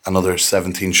another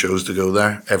 17 shows to go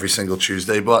there every single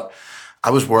Tuesday, but I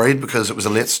was worried because it was a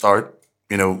late start.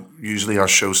 Usually our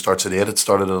show starts at 8. It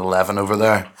started at 11 over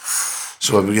there.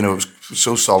 So, it was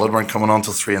so solid. We weren't coming on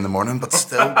till 3 a.m, but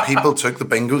still people took the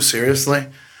bingo seriously.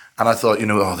 And I thought,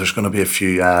 there's going to be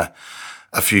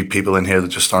a few people in here that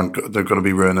just they're going to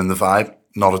be ruining the vibe.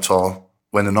 Not at all.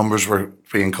 When the numbers were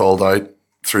being called out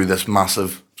through this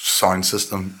massive sound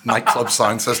system, nightclub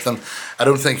sound system, I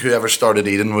don't think whoever started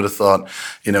Eden would have thought,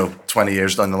 20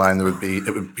 years down the line it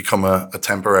would become a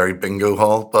temporary bingo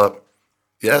hall. But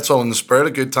yeah, it's all in the spirit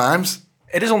of good times.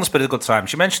 It is on the spirit of good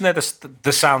times. You mentioned there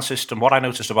the sound system. What I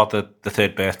noticed about the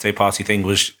third birthday party thing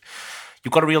was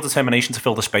you've got a real determination to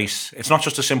fill the space. It's not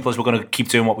just as simple as we're going to keep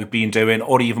doing what we've been doing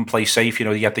or even play safe. You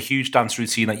had the huge dance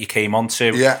routine that you came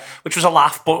onto, which was a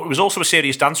laugh, but it was also a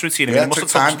serious dance routine. I mean, it took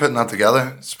time putting that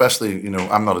together, especially,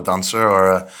 I'm not a dancer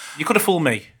or You could have fooled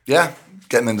me. Yeah,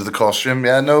 getting into the costume.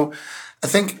 Yeah, no, I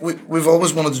think we've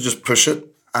always wanted to just push it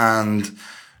and...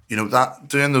 that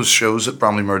doing those shows at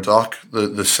Bramley Murdoch,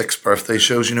 the 6 birthday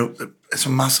shows, it's a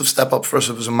massive step up for us.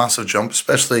 It was a massive jump,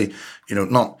 especially,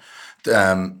 not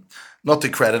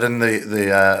decrediting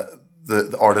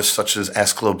the artists such as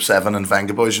S Club 7 and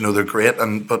Venga Boys. They're great,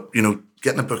 but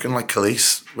getting a booking like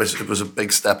Khalees, it was a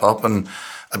big step up and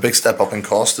a big step up in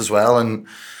cost as well. And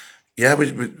yeah, I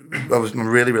was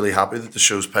really, really happy that the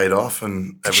shows paid off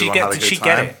and everyone had a good time. Did she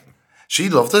get it? She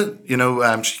loved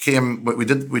it. She came. We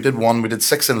did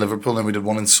 6 in Liverpool, and we did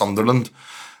 1 in Sunderland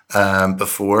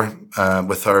before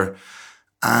with her,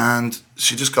 and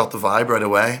she just got the vibe right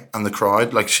away. And the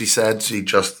crowd, like she said, she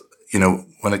just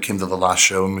when it came to the last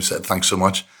show, and we said thanks so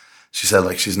much. She said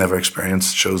like she's never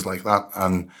experienced shows like that,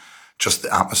 and just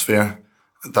the atmosphere.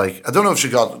 Like I don't know if she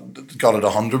got it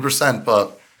 100%,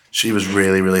 but she was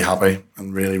really, really happy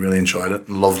and really, really enjoyed it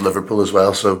and loved Liverpool as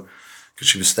well. So. Because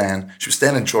she was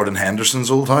staying in Jordan Henderson's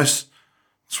old house.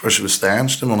 That's where she was staying.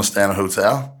 She didn't want to stay in a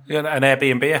hotel. Yeah, an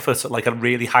Airbnb effort, like a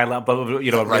really high level,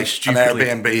 really stupidly.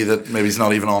 An Airbnb that maybe is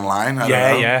not even online. I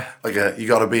don't know. Like you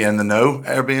got to be in the know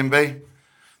Airbnb.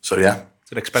 So yeah,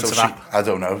 it's an expensive app. I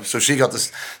don't know. So she got to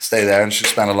stay there, and she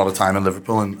spent a lot of time in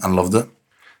Liverpool and loved it.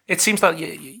 It seems that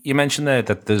you mentioned there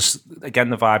that there's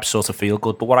again the vibes sort of feel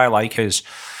good, but what I liked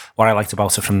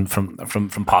about it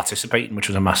from participating, which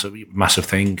was a massive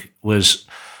thing, was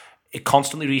it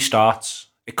constantly restarts.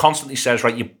 It constantly says,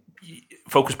 right, you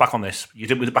focus back on this.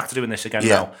 We're back to doing this again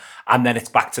now, and then it's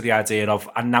back to the idea of,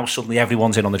 and now suddenly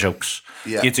everyone's in on the jokes.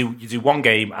 Yeah. You do one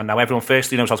game, and now everyone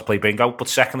firstly knows how to play bingo, but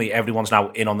secondly, everyone's now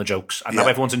in on the jokes, and now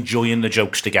everyone's enjoying the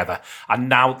jokes together. And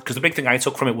now, because the big thing I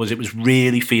took from it was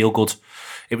really feel good.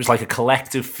 It was like a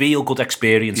collective feel-good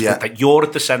experience that you're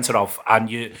at the centre of, and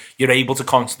you're able to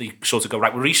constantly sort of go,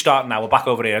 right, we're restarting now, we're back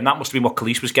over here. And that must have been what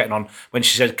Khalees was getting on when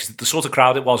she said, because the sort of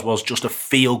crowd it was just a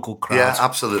feel-good crowd. Yeah,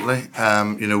 absolutely.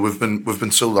 We've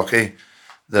been so lucky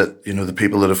that, the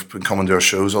people that have been coming to our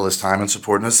shows all this time and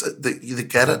supporting us, they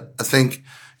get it. I think,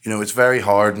 it's very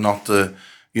hard not to,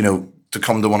 to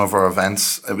come to one of our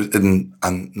events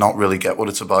and not really get what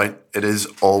it's about. It is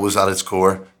always at its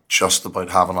core just about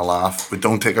having a laugh. We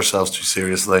don't take ourselves too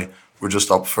seriously. We're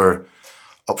just up for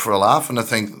a laugh, and I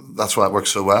think that's why it works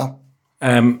so well.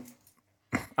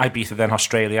 Ibiza, then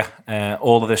Australia,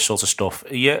 all of this sort of stuff.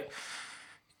 You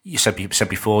said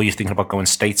before you're thinking about going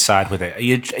stateside with it.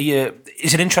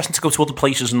 Is it interesting to go to other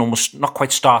places and almost not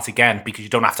quite start again, because you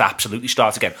don't have to absolutely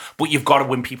start again, but you've got to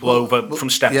win people over from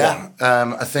step one?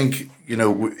 I think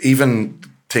even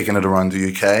taking it around the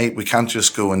UK, we can't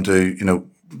just go and do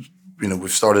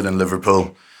we've started in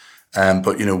Liverpool,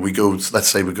 but we go. Let's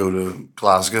say we go to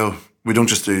Glasgow. We can't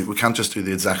just do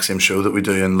the exact same show that we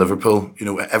do in Liverpool.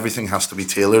 Everything has to be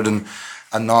tailored, and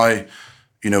now,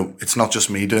 it's not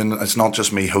just me it's not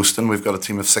just me hosting. We've got a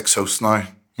team of 6 hosts now,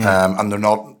 and they're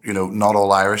not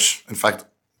all Irish. In fact,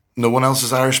 no one else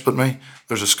is Irish but me.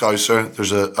 There's a Scouser,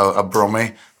 there's a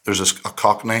Brummie, there's a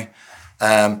Cockney,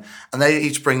 and they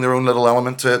each bring their own little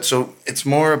element to it. So it's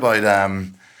more about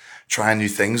trying new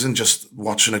things and just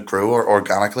watching it grow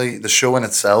organically. The show in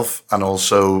itself, and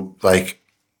also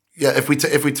if we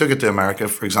took it to America,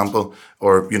 for example,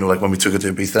 or like when we took it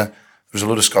to Ibiza, there's a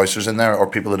load of Scousers in there or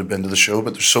people that have been to the show,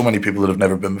 but there's so many people that have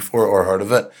never been before or heard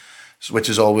of it, which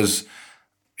is always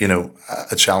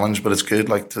a challenge, but it's good.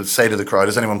 Like to say to the crowd,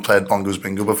 has anyone played Bongos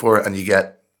Bingo before? And you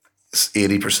get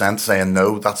 80% saying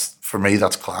no. That's, for me,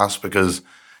 that's class, because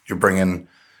you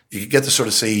get to sort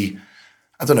of see.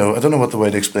 I don't know what the way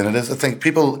to explain it is. I think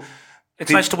people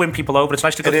It's nice to win people over. It's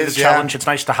nice to go through the challenge. It's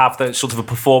nice to have the sort of a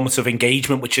performance of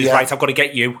engagement, which is right. I've got to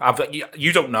get you.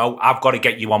 You don't know. I've got to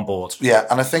get you on board. Yeah,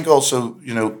 and I think also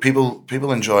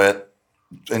people enjoy it,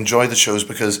 enjoy the shows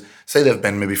because say they've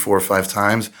been maybe 4 or 5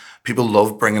 times. People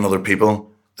love bringing other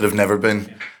people that have never been.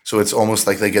 Yeah. So it's almost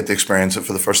like they get to experience it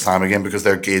for the first time again because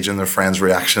they're gauging their friends'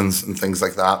 reactions and things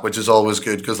like that, which is always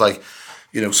good because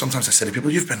sometimes I say to people,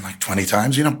 you've been like 20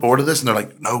 times, you're not bored of this? And they're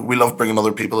like, no, we love bringing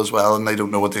other people as well. And they don't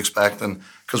know what to expect. And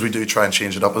because we do try and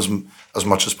change it up as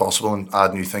much as possible and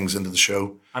add new things into the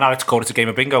show. And I like to call it a game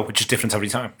of bingo, which is different every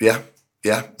time. Yeah.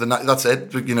 That's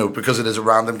it. Because it is a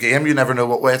random game, you never know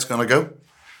what way it's going to go.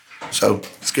 So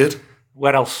it's good.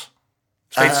 Where else?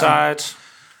 Stateside?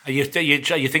 Are you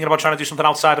thinking about trying to do something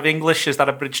outside of English? Is that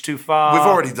a bridge too far? We've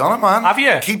already done it, man. Have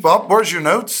you? Keep up. Where's your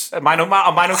notes? My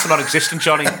notes are non-existent,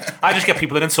 Johnny. I just get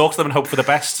people in and talk to them and hope for the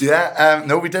best. Yeah.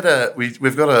 No, we did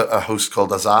we've got a host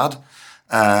called Azad,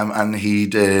 and he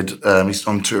did. He's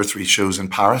done 2 or 3 shows in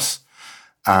Paris,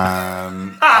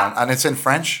 and it's in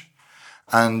French.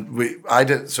 And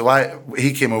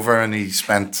he came over and he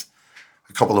spent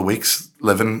a couple of weeks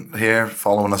living here,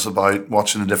 following us about,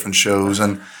 watching the different shows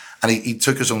and he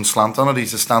took his own slant on it.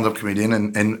 He's a stand-up comedian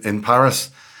in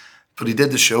Paris. But he did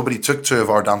the show, but he took 2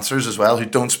 of our dancers as well who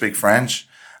don't speak French.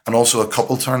 And also a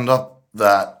couple turned up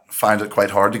that find it quite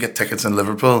hard to get tickets in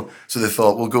Liverpool. So they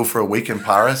thought, we'll go for a week in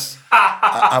Paris.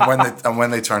 and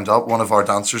when they turned up, one of our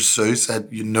dancers, Sue,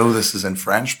 said, this is in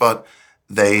French, but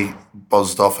they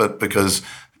buzzed off it because,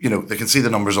 they can see the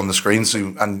numbers on the screen.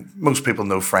 So, and most people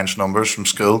know French numbers from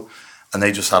school. And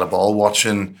they just had a ball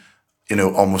watching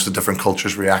almost a different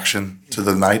culture's reaction to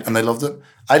the night, and they loved it.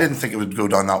 I didn't think it would go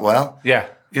down that well. Yeah.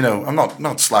 I'm not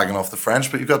slagging off the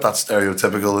French, but you've got that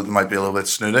stereotypical that might be a little bit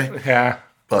snooty. Yeah.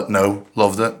 But no,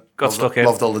 loved it. Got stuck in.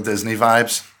 Loved all the Disney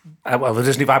vibes. Well, the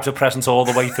Disney vibes are present all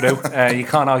the way through. You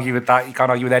can't argue with that. You can't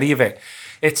argue with any of it.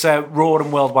 It's a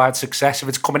roaring worldwide success. If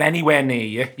it's coming anywhere near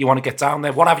you, you want to get down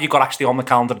there. What have you got actually on the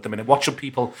calendar at the minute? What should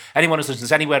people, anyone who's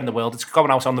listening anywhere in the world, it's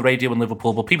going out on the radio in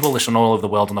Liverpool, but people listen all over the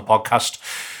world on the podcast.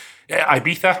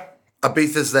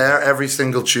 Ibiza's there every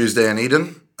single Tuesday in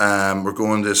Eden. We're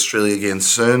going to Australia again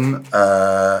soon.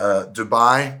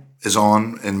 Dubai is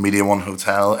on in Media One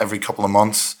Hotel every couple of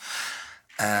months.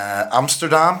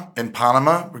 Amsterdam in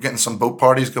Panama. We're getting some boat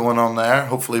parties going on there,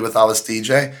 hopefully with Alice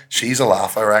DJ. She's a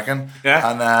laugh, I reckon.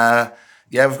 Yeah. And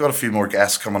we've got a few more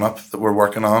guests coming up that we're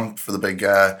working on for the big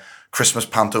Christmas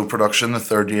Panto production, the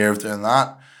 3rd year of doing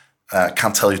that.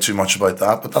 Can't tell you too much about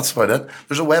that, but that's about it.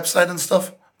 There's a website and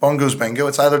stuff. Bongos Bingo.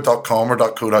 It's either .com or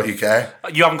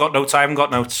 .co.uk. You haven't got notes. I haven't got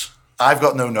notes. I've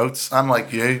got no notes. I'm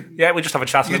like you. Yeah, we just have a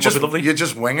chat. It'll be lovely. You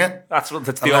just wing it. That's the only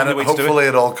way to do it. Hopefully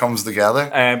it all comes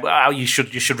together. You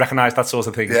should recognise that sort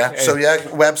of thing. Yeah. So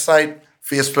website,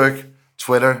 Facebook,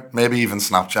 Twitter, maybe even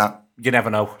Snapchat. You never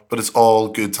know. But it's all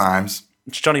good times.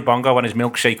 It's Johnny Bongo and his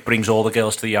milkshake brings all the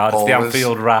girls to the yard. It's the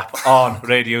Anfield rap on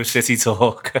Radio City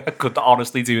Talk. I could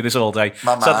honestly do this all day.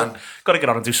 My man. Got to get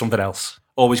on and do something else.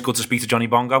 Always good to speak to Johnny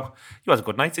Bongo. You had a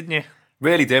good night, didn't you?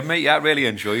 Really did, mate. Yeah, really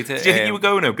enjoyed it. Did you think you were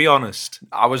going to? Be honest.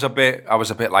 I was a bit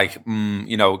like,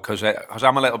 because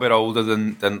I'm a little bit older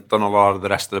than a lot of the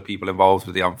rest of the people involved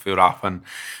with the Anfield app,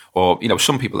 or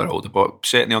some people are older, but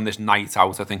certainly on this night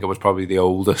out, I think I was probably the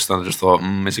oldest, and I just thought,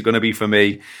 is it going to be for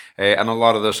me? And a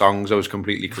lot of the songs I was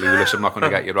completely clueless. I'm not going to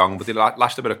get you wrong, but they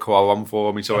lasted a bit of qualm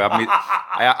for me, so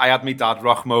I had me dad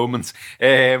rock moment.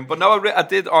 But no, I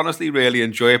did honestly really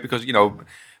enjoy it because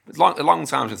it's a long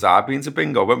time since I've been to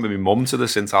bingo. I went with my mum to the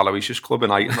St Aloysius Club in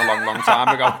Iton a long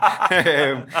time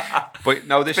ago. But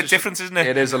no, this is a bit different, isn't it?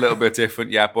 It is a little bit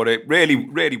different, yeah. But it really,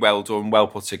 really well done, well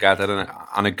put together,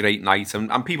 and a great night.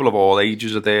 And people of all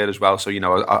ages are there as well. So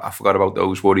I forgot about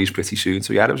those worries pretty soon.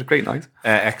 So yeah, it was a great night.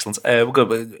 Excellent. We're going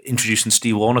to be introducing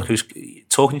Steve Warnock, who's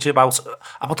talking to you about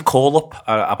the call up,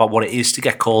 about what it is to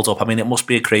get called up. I mean, it must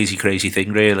be a crazy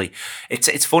thing, really.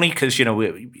 It's funny because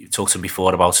we talked to him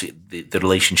before about the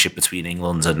relationship between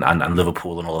England and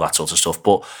Liverpool and all that sort of stuff,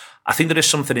 but I think there is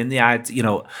something in the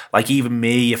idea, like even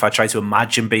me, if I try to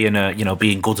imagine being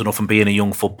being good enough and being a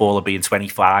young footballer, being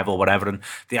 25 or whatever, and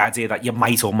the idea that you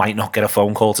might or might not get a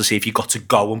phone call to see if you got to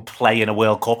go and play in a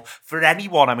World Cup for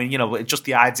anyone. I mean, just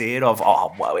the idea of,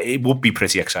 it would be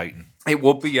pretty exciting. It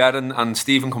would be, yeah, and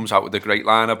Stephen comes out with a great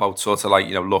line about sort of like,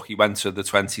 look, he went to the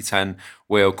 2010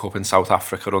 World Cup in South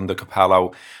Africa under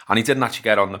Capello, and he didn't actually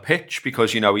get on the pitch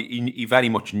because, he very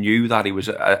much knew that he was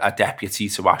a deputy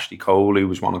to Ashley Cole, who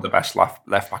was one of the best left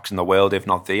backs in the world, if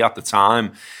not the at the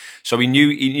time. So he knew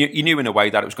in a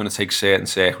way that it was going to take certain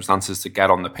circumstances to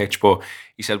get on the pitch, but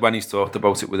he said when he's talked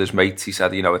about it with his mates, he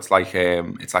said, it's like a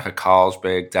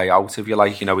Carlsberg day out, if you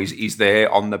like. He's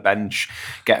there on the bench,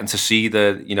 getting to see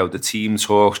the team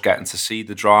talks, getting to see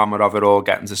the drama of it all,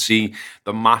 getting to see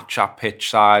the match at pitch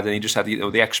side, and he just said,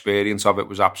 the experience of it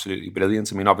was absolutely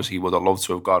brilliant. I mean, obviously he would have loved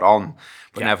to have got on,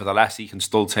 but nevertheless, he can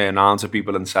still turn around to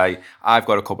people and say, I've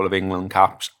got a couple of England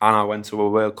caps and I went to a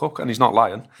World Cup, and he's not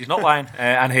lying. He's not lying,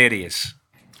 and here he is.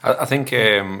 I think,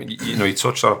 you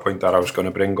touched on a point that I was going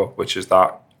to bring up, which is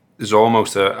that there's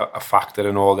almost a factor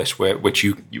in all this which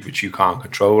you can't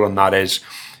control, and that is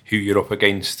who you're up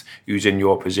against, who's in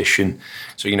your position.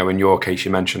 So, in your case,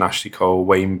 you mentioned Ashley Cole,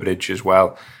 Wayne Bridge as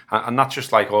well. And that's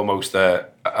just like almost a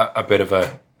bit of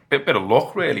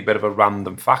luck, really, bit of a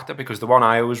random factor, because the one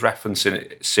I always reference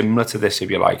similar to this,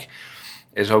 if you like,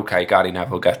 is okay, Gary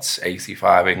Neville gets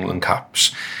 85 England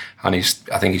caps, and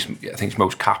I think he's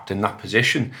most capped in that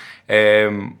position.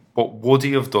 But would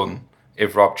he have done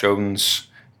if Rob Jones,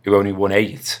 who only won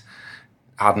 8,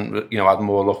 hadn't had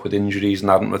more luck with injuries and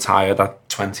hadn't retired at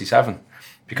 27?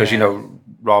 Because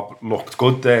Rob looked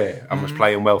good there and was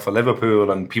playing well for Liverpool,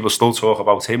 and people still talk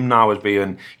about him now as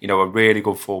being a really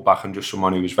good fullback and just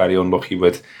someone who was very unlucky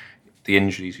with the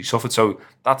injuries he suffered. So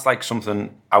that's like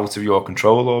something out of your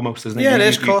control almost, isn't it? Yeah, it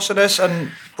is, of course it is.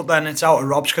 But then it's out of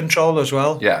Rob's control as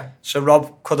well. Yeah. So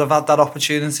Rob could have had that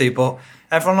opportunity, but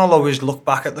everyone will always look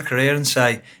back at the career and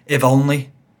say, if only,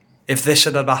 if this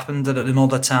had happened at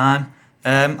another time.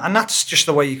 And that's just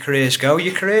the way your careers go.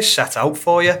 Your career's set out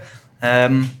for you.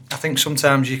 I think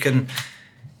sometimes you can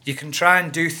try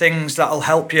and do things that'll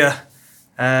help you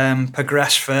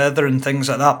progress further and things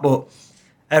like that, but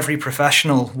every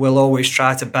professional will always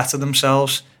try to better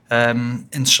themselves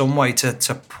in some way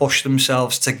to push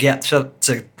themselves to get to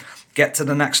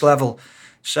the next level.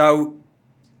 So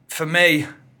for me,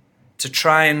 to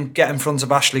try and get in front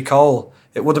of Ashley Cole,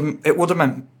 it would have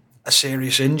meant a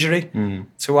serious injury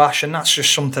to Ash, and that's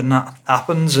just something that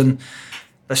happens. And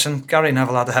listen, Gary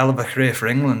Neville had a hell of a career for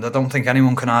England. I don't think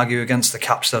anyone can argue against the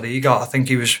caps that he got. I think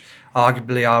he was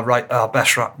arguably our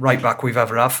best right back we've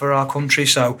ever had for our country.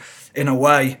 So in a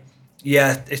way,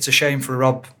 yeah, it's a shame for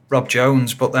Rob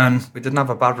Jones, but then we didn't have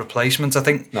a bad replacement. I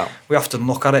think we often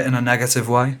look at it in a negative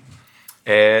way.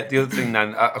 The other thing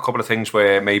then, a couple of things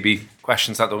where maybe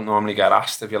questions that don't normally get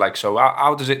asked, if you like. So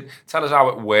how does it, tell us how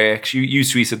it works. You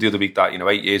tweeted the other week that,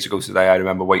 8 years ago today, I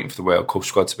remember waiting for the World Cup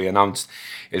squad to be announced,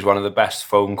 is one of the best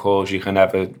phone calls you can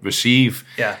ever receive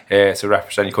to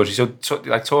represent your country. So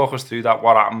talk us through that.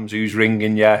 What happens? Who's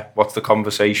ringing you? What's the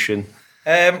conversation?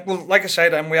 Well, like I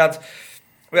said, we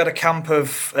had a camp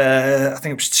of, I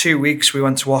think it was 2 weeks. We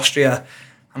went to Austria.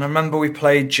 And I remember we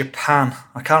played Japan.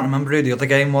 I can't remember who the other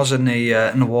game was in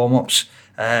the warm-ups.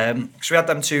 So we had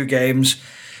them 2 games,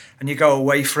 and you go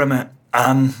away from it.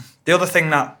 And the other thing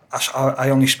that I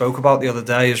only spoke about the other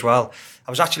day as well,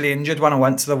 I was actually injured when I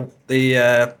went to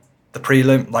the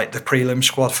prelim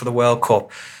squad for the World Cup.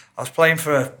 I was playing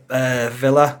for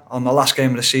Villa on the last game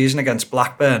of the season against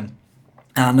Blackburn,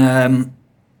 and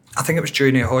I think it was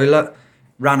Junior Hoylett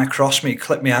ran across me,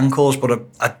 clipped my ankles, but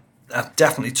I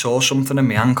definitely tore something in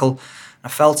my ankle. I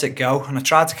felt it go, and I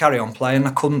tried to carry on playing. I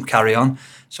couldn't carry on,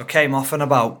 so I came off in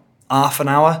about half an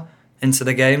hour into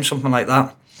the game, something like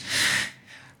that.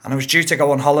 And I was due to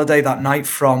go on holiday that night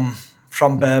from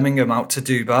Birmingham out to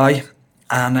Dubai,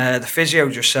 and the physio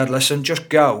just said, listen, just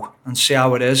go and see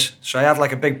how it is. So I had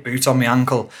like a big boot on my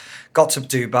ankle, got to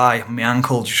Dubai, and my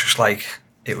ankle just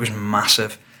it was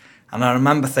massive. And I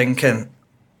remember thinking,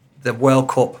 the World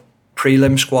Cup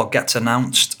prelim squad gets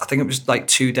announced, I think it was like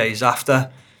 2 days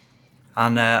after,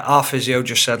 and our physio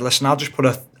just said, listen, I'll just put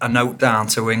a note down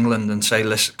to England and say,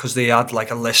 listen, because they had like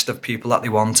a list of people that they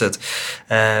wanted.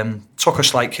 Took a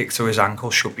slight kick to his ankle,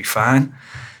 should be fine.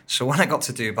 So when I got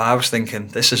to Dubai, I was thinking,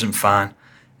 this isn't fine.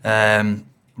 Rang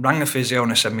the physio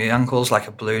and I said, my ankle's like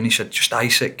a balloon. He said, just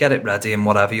ice it, get it ready and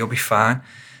whatever, you'll be fine.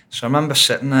 So I remember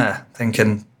sitting there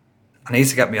thinking, I need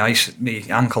to get my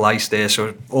ankle iced there,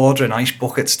 so ordering ice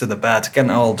buckets to the bed,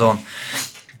 getting it all done.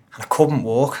 And I couldn't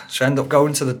walk, so I ended up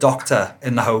going to the doctor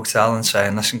in the hotel and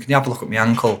saying, listen, can you have a look at my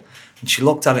ankle? And she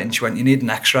looked at it and she went, you need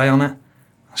an x-ray on it.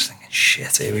 I was thinking,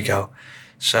 shit, here we go.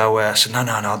 So I said, no,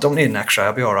 I don't need an x-ray,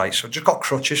 I'll be all right. So I just got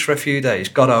crutches for a few days,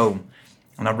 got home,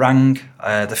 and I rang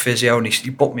the physio and he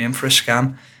booked me in for a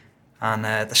scan. And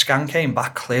the scan came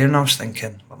back clear, and I was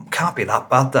thinking, well, it can't be that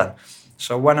bad then.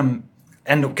 So when I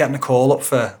ended up getting a call up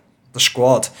for the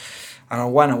squad, and I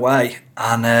went away,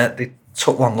 and they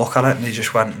took one look at it and they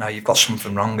just went, no, you've got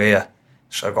something wrong here.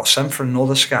 So I got sent for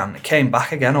another scan. It came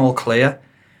back again, all clear.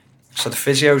 So the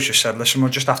physios just said, listen,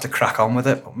 we'll just have to crack on with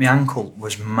it. But my ankle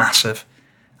was massive.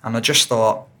 And I just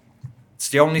thought, it's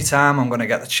the only time I'm going to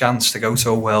get the chance to go to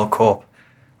a World Cup.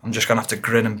 I'm just going to have to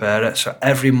grin and bear it. So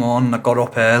every morning I got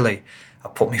up early, I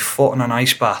put my foot in an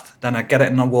ice bath, then I get it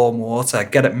in the warm water,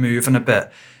 get it moving a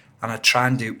bit, and I try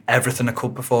and do everything I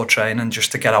could before training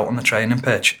just to get out on the training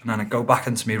pitch. And then I go back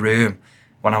into my room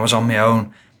when I was on my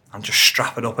own and just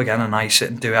strap it up again and ice it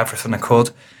and do everything I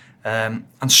could. And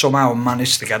somehow I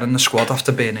managed to get in the squad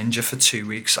after being injured for 2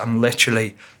 weeks and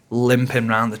literally limping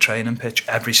around the training pitch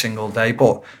every single day.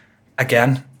 But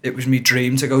again, it was my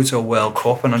dream to go to a World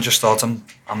Cup, and I just thought I'm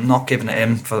not giving it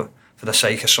in for the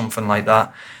sake of something like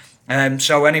that.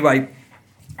 So anyway,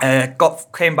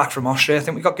 came back from Austria. I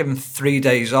think we got given 3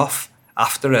 days off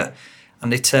after it,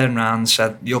 and they turned around and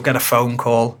said, you'll get a phone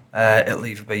call, it'll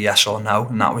either be yes or no,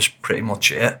 and that was pretty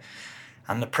much it.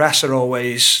 And the press are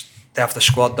always, they have the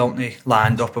squad, don't they,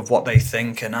 lined up of what they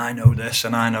think, and I know this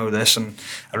and I know this, and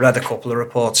I read a couple of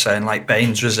reports saying like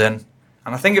Baines was in,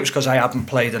 and I think it was because I hadn't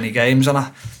played any games, and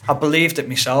I believed it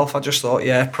myself. I just thought,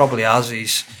 yeah, probably has.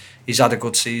 He's had a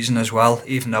good season as well,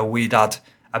 even though we'd had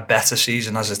a better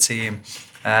season as a team.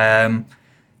 And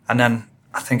then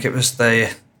I think it was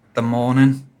the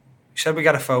morning, he said we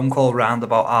got a phone call round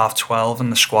about 12:30,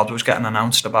 and the squad was getting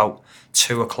announced about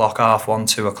 2:00,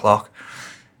 1:30, 2:00,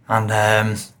 and I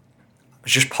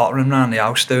was just pottering around the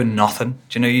house doing nothing.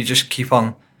 Do you know, you just keep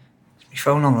on, is my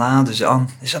phone on loud, is it on?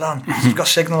 Is it on? You've got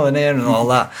signal in here and all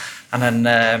that. And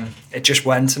then it just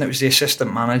went, and it was the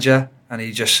assistant manager, and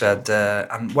he just said,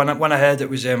 and when I heard it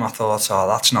was him, I thought, oh,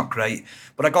 that's not great.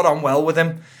 But I got on well with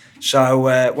him.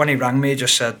 So when he rang me, he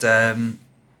just said,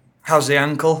 how's the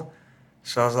ankle?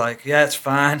 So I was like, yeah, it's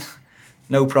fine.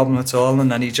 No problem at all.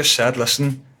 And then he just said,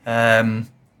 listen, go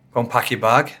and pack your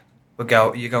bag.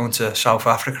 You're going to South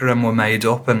Africa, and we're made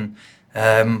up, and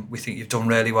we think you've done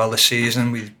really well this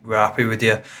season. We're happy with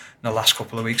you in the last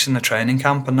couple of weeks in the training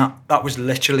camp, and that was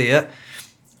literally it.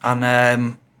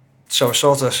 And so I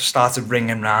sort of started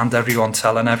ringing round everyone,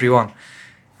 telling everyone.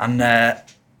 And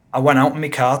I went out in my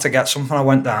car to get something. I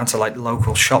went down to like the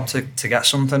local shop to get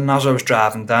something. And as I was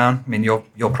driving down, I mean,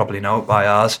 you'll probably know it by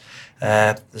ours,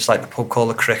 there's like the pub called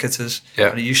the Cricketers,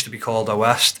 and it used to be called the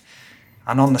West.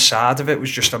 And on the side of it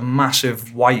was just a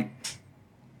massive white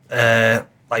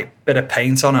like bit of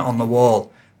paint on it on the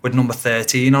wall with number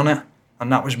 13 on it,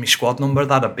 and that was my squad number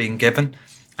that I'd been given,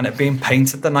 and it'd been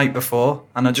painted the night before.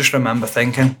 And I just remember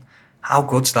thinking, how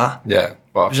good's that? Yeah, it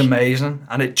was amazing.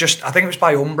 And it just, I think it was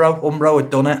by Umbro had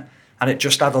done it, and it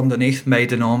just had underneath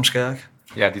made in Ormskirk.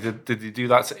 Yeah, did they do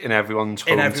that in everyone's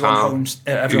hometown? In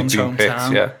everyone's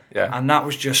hometown. Yeah. And that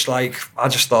was just like, I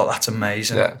just thought that's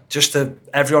amazing. Yeah. Just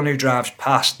everyone who drives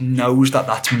past knows that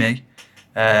that's me.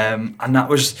 And it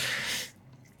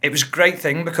was a great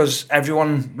thing because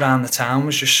everyone around the town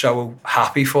was just so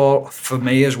happy for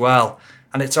me as well.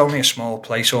 And it's only a small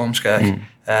place, Ormskirk,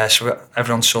 so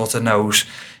everyone sort of knows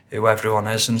who everyone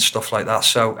is and stuff like that.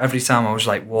 So every time I was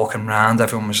like walking around,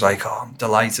 everyone was like, oh, I'm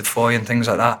delighted for you and things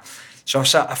like that. So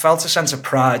I felt a sense of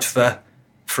pride for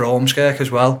Ormskirk as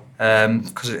well,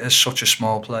 because it is such a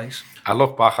small place. I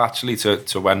look back actually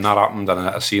to when that happened, and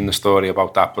I've seen the story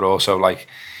about that, but also like,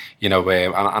 you know,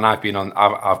 and I've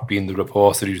been the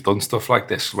reporter who's done stuff like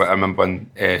this. I remember when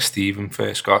Steven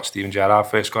Gerrard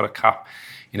first got a cap.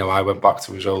 You know, I went back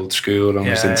to his old school and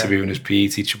was interviewing his PE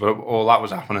teacher, but all that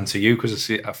was happening to you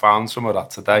because I found some of that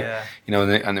today. Yeah. You know,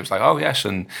 and it was like, oh yes,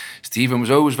 and Stephen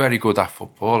was always very good at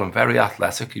football and very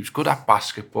athletic. He was good at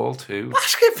basketball too.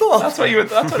 Basketball? That's what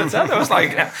it said. I was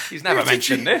like, he's never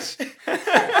mentioned this.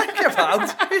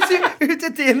 Who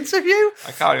did the interview?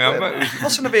 I can't remember. It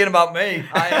mustn't have been about me.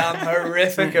 I am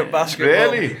horrific at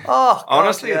basketball. Really? Oh, God,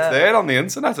 honestly, it's there on the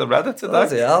internet. I read it today.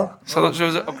 Bloody hell. So there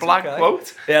was a black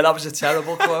quote. Yeah, that was a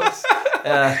terrible quote.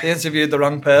 They interviewed the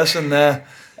wrong person there.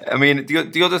 I mean,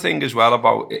 the other thing as well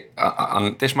about it,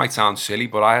 and this might sound silly,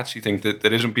 but I actually think that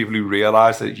there isn't people who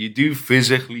realise that you do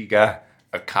physically get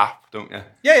a cap, don't you?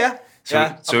 Yeah.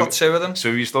 I've got 2 of them. So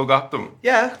you still got them?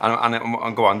 Yeah.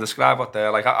 And go on, describe what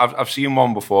they're like. I've seen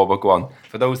one before, but go on.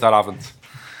 For those that haven't.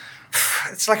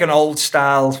 It's like an old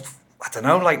style, I don't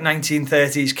know, like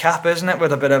 1930s cap, isn't it?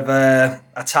 With a bit of a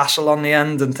tassel on the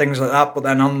end and things like that. But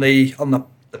then on the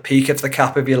peak of the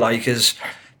cap, if you like, is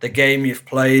the game you've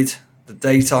played, the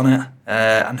date on it,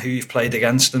 and who you've played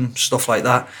against and stuff like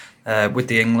that, with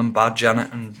the England badge on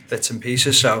it and bits and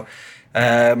pieces. So,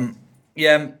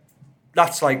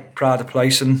 that's like pride of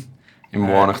place in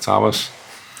Warnock Towers.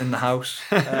 In the house.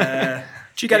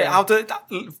 Do you get it out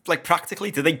like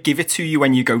practically? Do they give it to you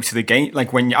when you go to the game,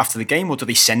 like when after the game, or do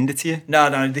they send it to you?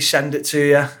 No, they send it to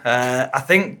you. I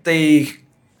think the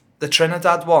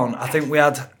Trinidad one, I think we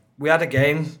had a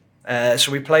game,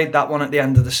 so we played that one at the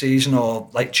end of the season or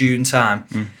like June time.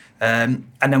 And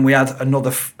then we had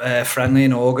another friendly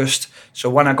in August. So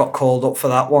when I got called up for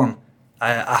that one,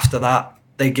 after that,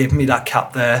 they gave me that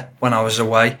cap there when I was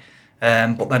away.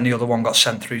 But then the other one got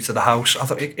sent through to the house. I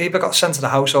thought it either got sent to the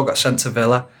house or got sent to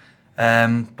Villa.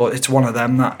 But it's one of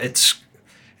them that it's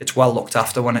well looked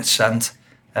after when it's sent.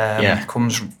 It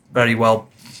comes very well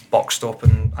boxed up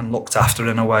and looked after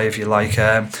in a way, if you like.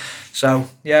 But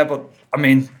I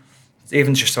mean,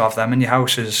 even just to have them in your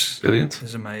house is brilliant.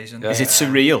 Is amazing. Is it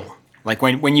surreal? Like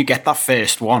when you get that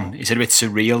first one, is it a bit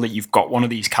surreal that you've got one of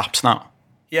these caps now?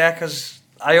 Yeah, because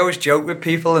I always joke with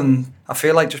people and I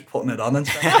feel like just putting it on and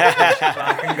saying,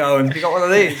 back and going, have you got one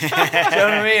of these? Do you know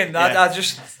what I mean?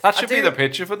 That should be the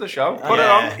picture for the show. Put it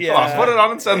on. Yeah. Come on, put it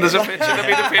on and send us a picture to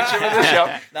be the picture for the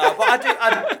show. No, but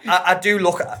I do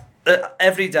look at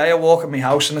every day. I walk in my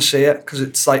house and I see it because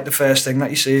it's like the first thing that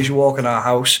you see as you walk in our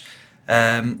house.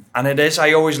 And it is.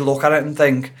 I always look at it and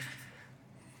think,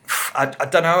 I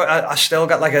don't know. I still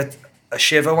get like a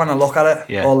shiver when I look at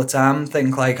it all the time.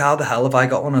 Think like, how the hell have I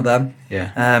got one of them?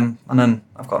 Yeah. And then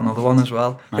I've got another one as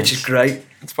well, which is great.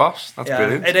 It's boss. That's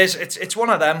brilliant. It is. It's one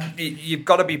of them. You've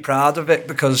got to be proud of it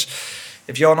because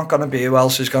if you're not going to be, who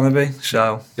else is going to be?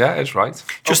 So yeah, it's right.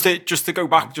 Just to go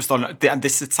back, just on, and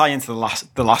this to tie into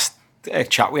the last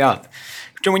chat we had. Do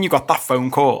you know when you got that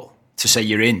phone call to say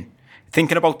you're in?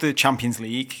 Thinking about the Champions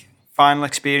League final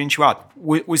experience you had,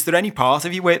 was there any part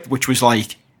of you which was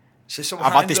like,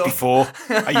 I've had this before,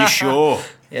 are you sure?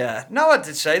 Yeah. No, I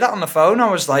did say that on the phone.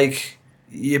 I was like,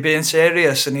 you're being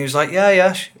serious? And he was like,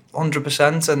 yeah,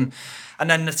 100%. And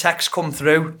then the text come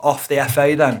through off the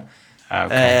FA then.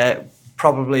 Okay.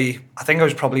 I think I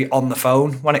was probably on the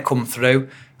phone when it come through,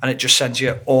 and it just sends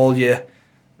you all the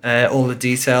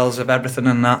details of everything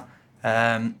and that.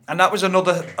 And that was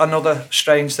another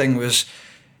strange thing was,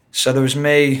 so there was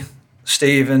me,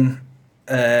 Stephen,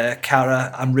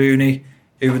 Cara and Rooney,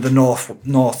 who were the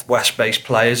northwest based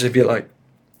players, if you like.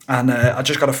 And I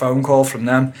just got a phone call from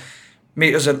them.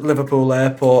 Meet us at Liverpool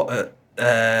Airport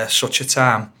at such a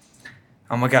time,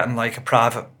 and we're getting like a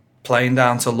private plane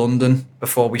down to London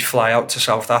before we fly out to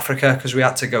South Africa because we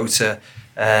had to go to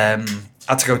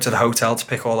the hotel to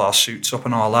pick all our suits up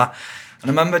and all that. And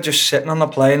I remember just sitting on the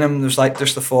plane and there was like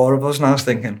just the four of us, and I was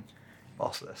thinking,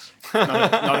 what's this?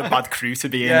 not a bad crew to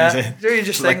be in, is it? You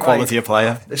just think quality of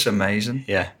player. This is amazing.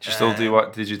 Yeah.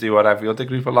 Did you do what every other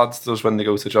group of lads does when they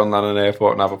go to John Lennon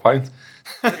Airport and have a pint?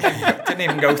 Didn't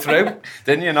even go through.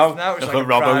 Didn't you know? No, it was like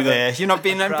Robbo there. You're not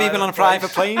being on a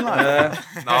private plane, like?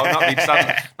 No, not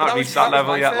reached that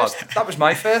level yet, lad. That was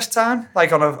my first time,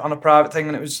 like on a private thing,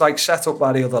 and it was like set up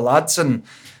by the other lads, and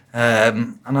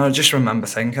I just remember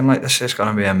thinking like, this is going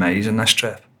to be amazing, this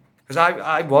trip, because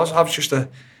I was just I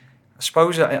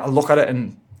suppose I look at it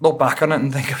and look back on it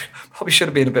and think I probably should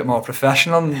have been a bit more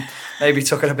professional and maybe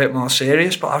took it a bit more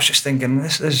serious, but I was just thinking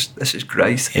this is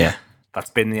great. Yeah. That's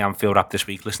been the Anfield Wrap this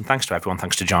week. Listen, thanks to everyone.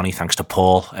 Thanks to Johnny. Thanks to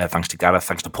Paul. Thanks to Gareth.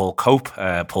 Thanks to Paul Cope.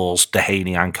 Paul's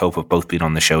Dehaney and Cope have both been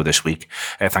on the show this week.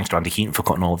 Thanks to Andy Keaton for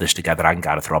putting all this together, and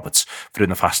Gareth Roberts for doing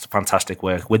the fantastic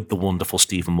work with the wonderful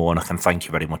Stephen Warnock. And thank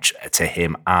you very much to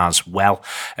him as well.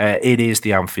 It is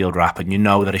the Anfield Wrap, and you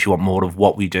know that if you want more of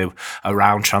what we do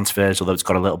around transfers, although it's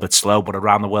got a little bit slow, but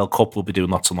around the World Cup, we'll be doing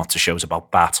lots and lots of shows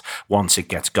about that once it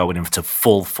gets going into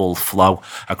full flow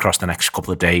across the next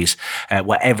couple of days.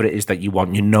 Whatever it is that you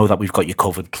want, you know that we've got you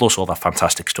covered, plus all that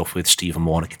fantastic stuff with Stephen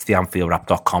Warnock. It's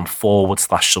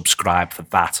theanfieldwrap.com/subscribe for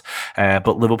that.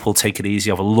 But Liverpool, take it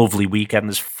easy. Have a lovely weekend.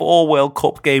 There's 4 World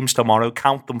Cup games tomorrow.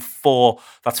 Count them, 4.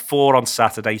 That's 4 on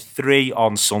Saturday, 3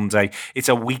 on Sunday. It's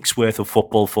a week's worth of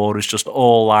football for us, just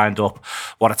all lined up.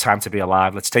 What a time to be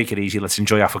alive. Let's take it easy. Let's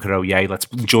enjoy Africa. Oh yeah. Let's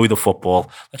enjoy the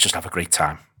football. Let's just have a great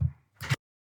time.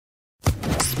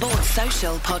 Sports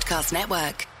Social Podcast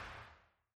Network.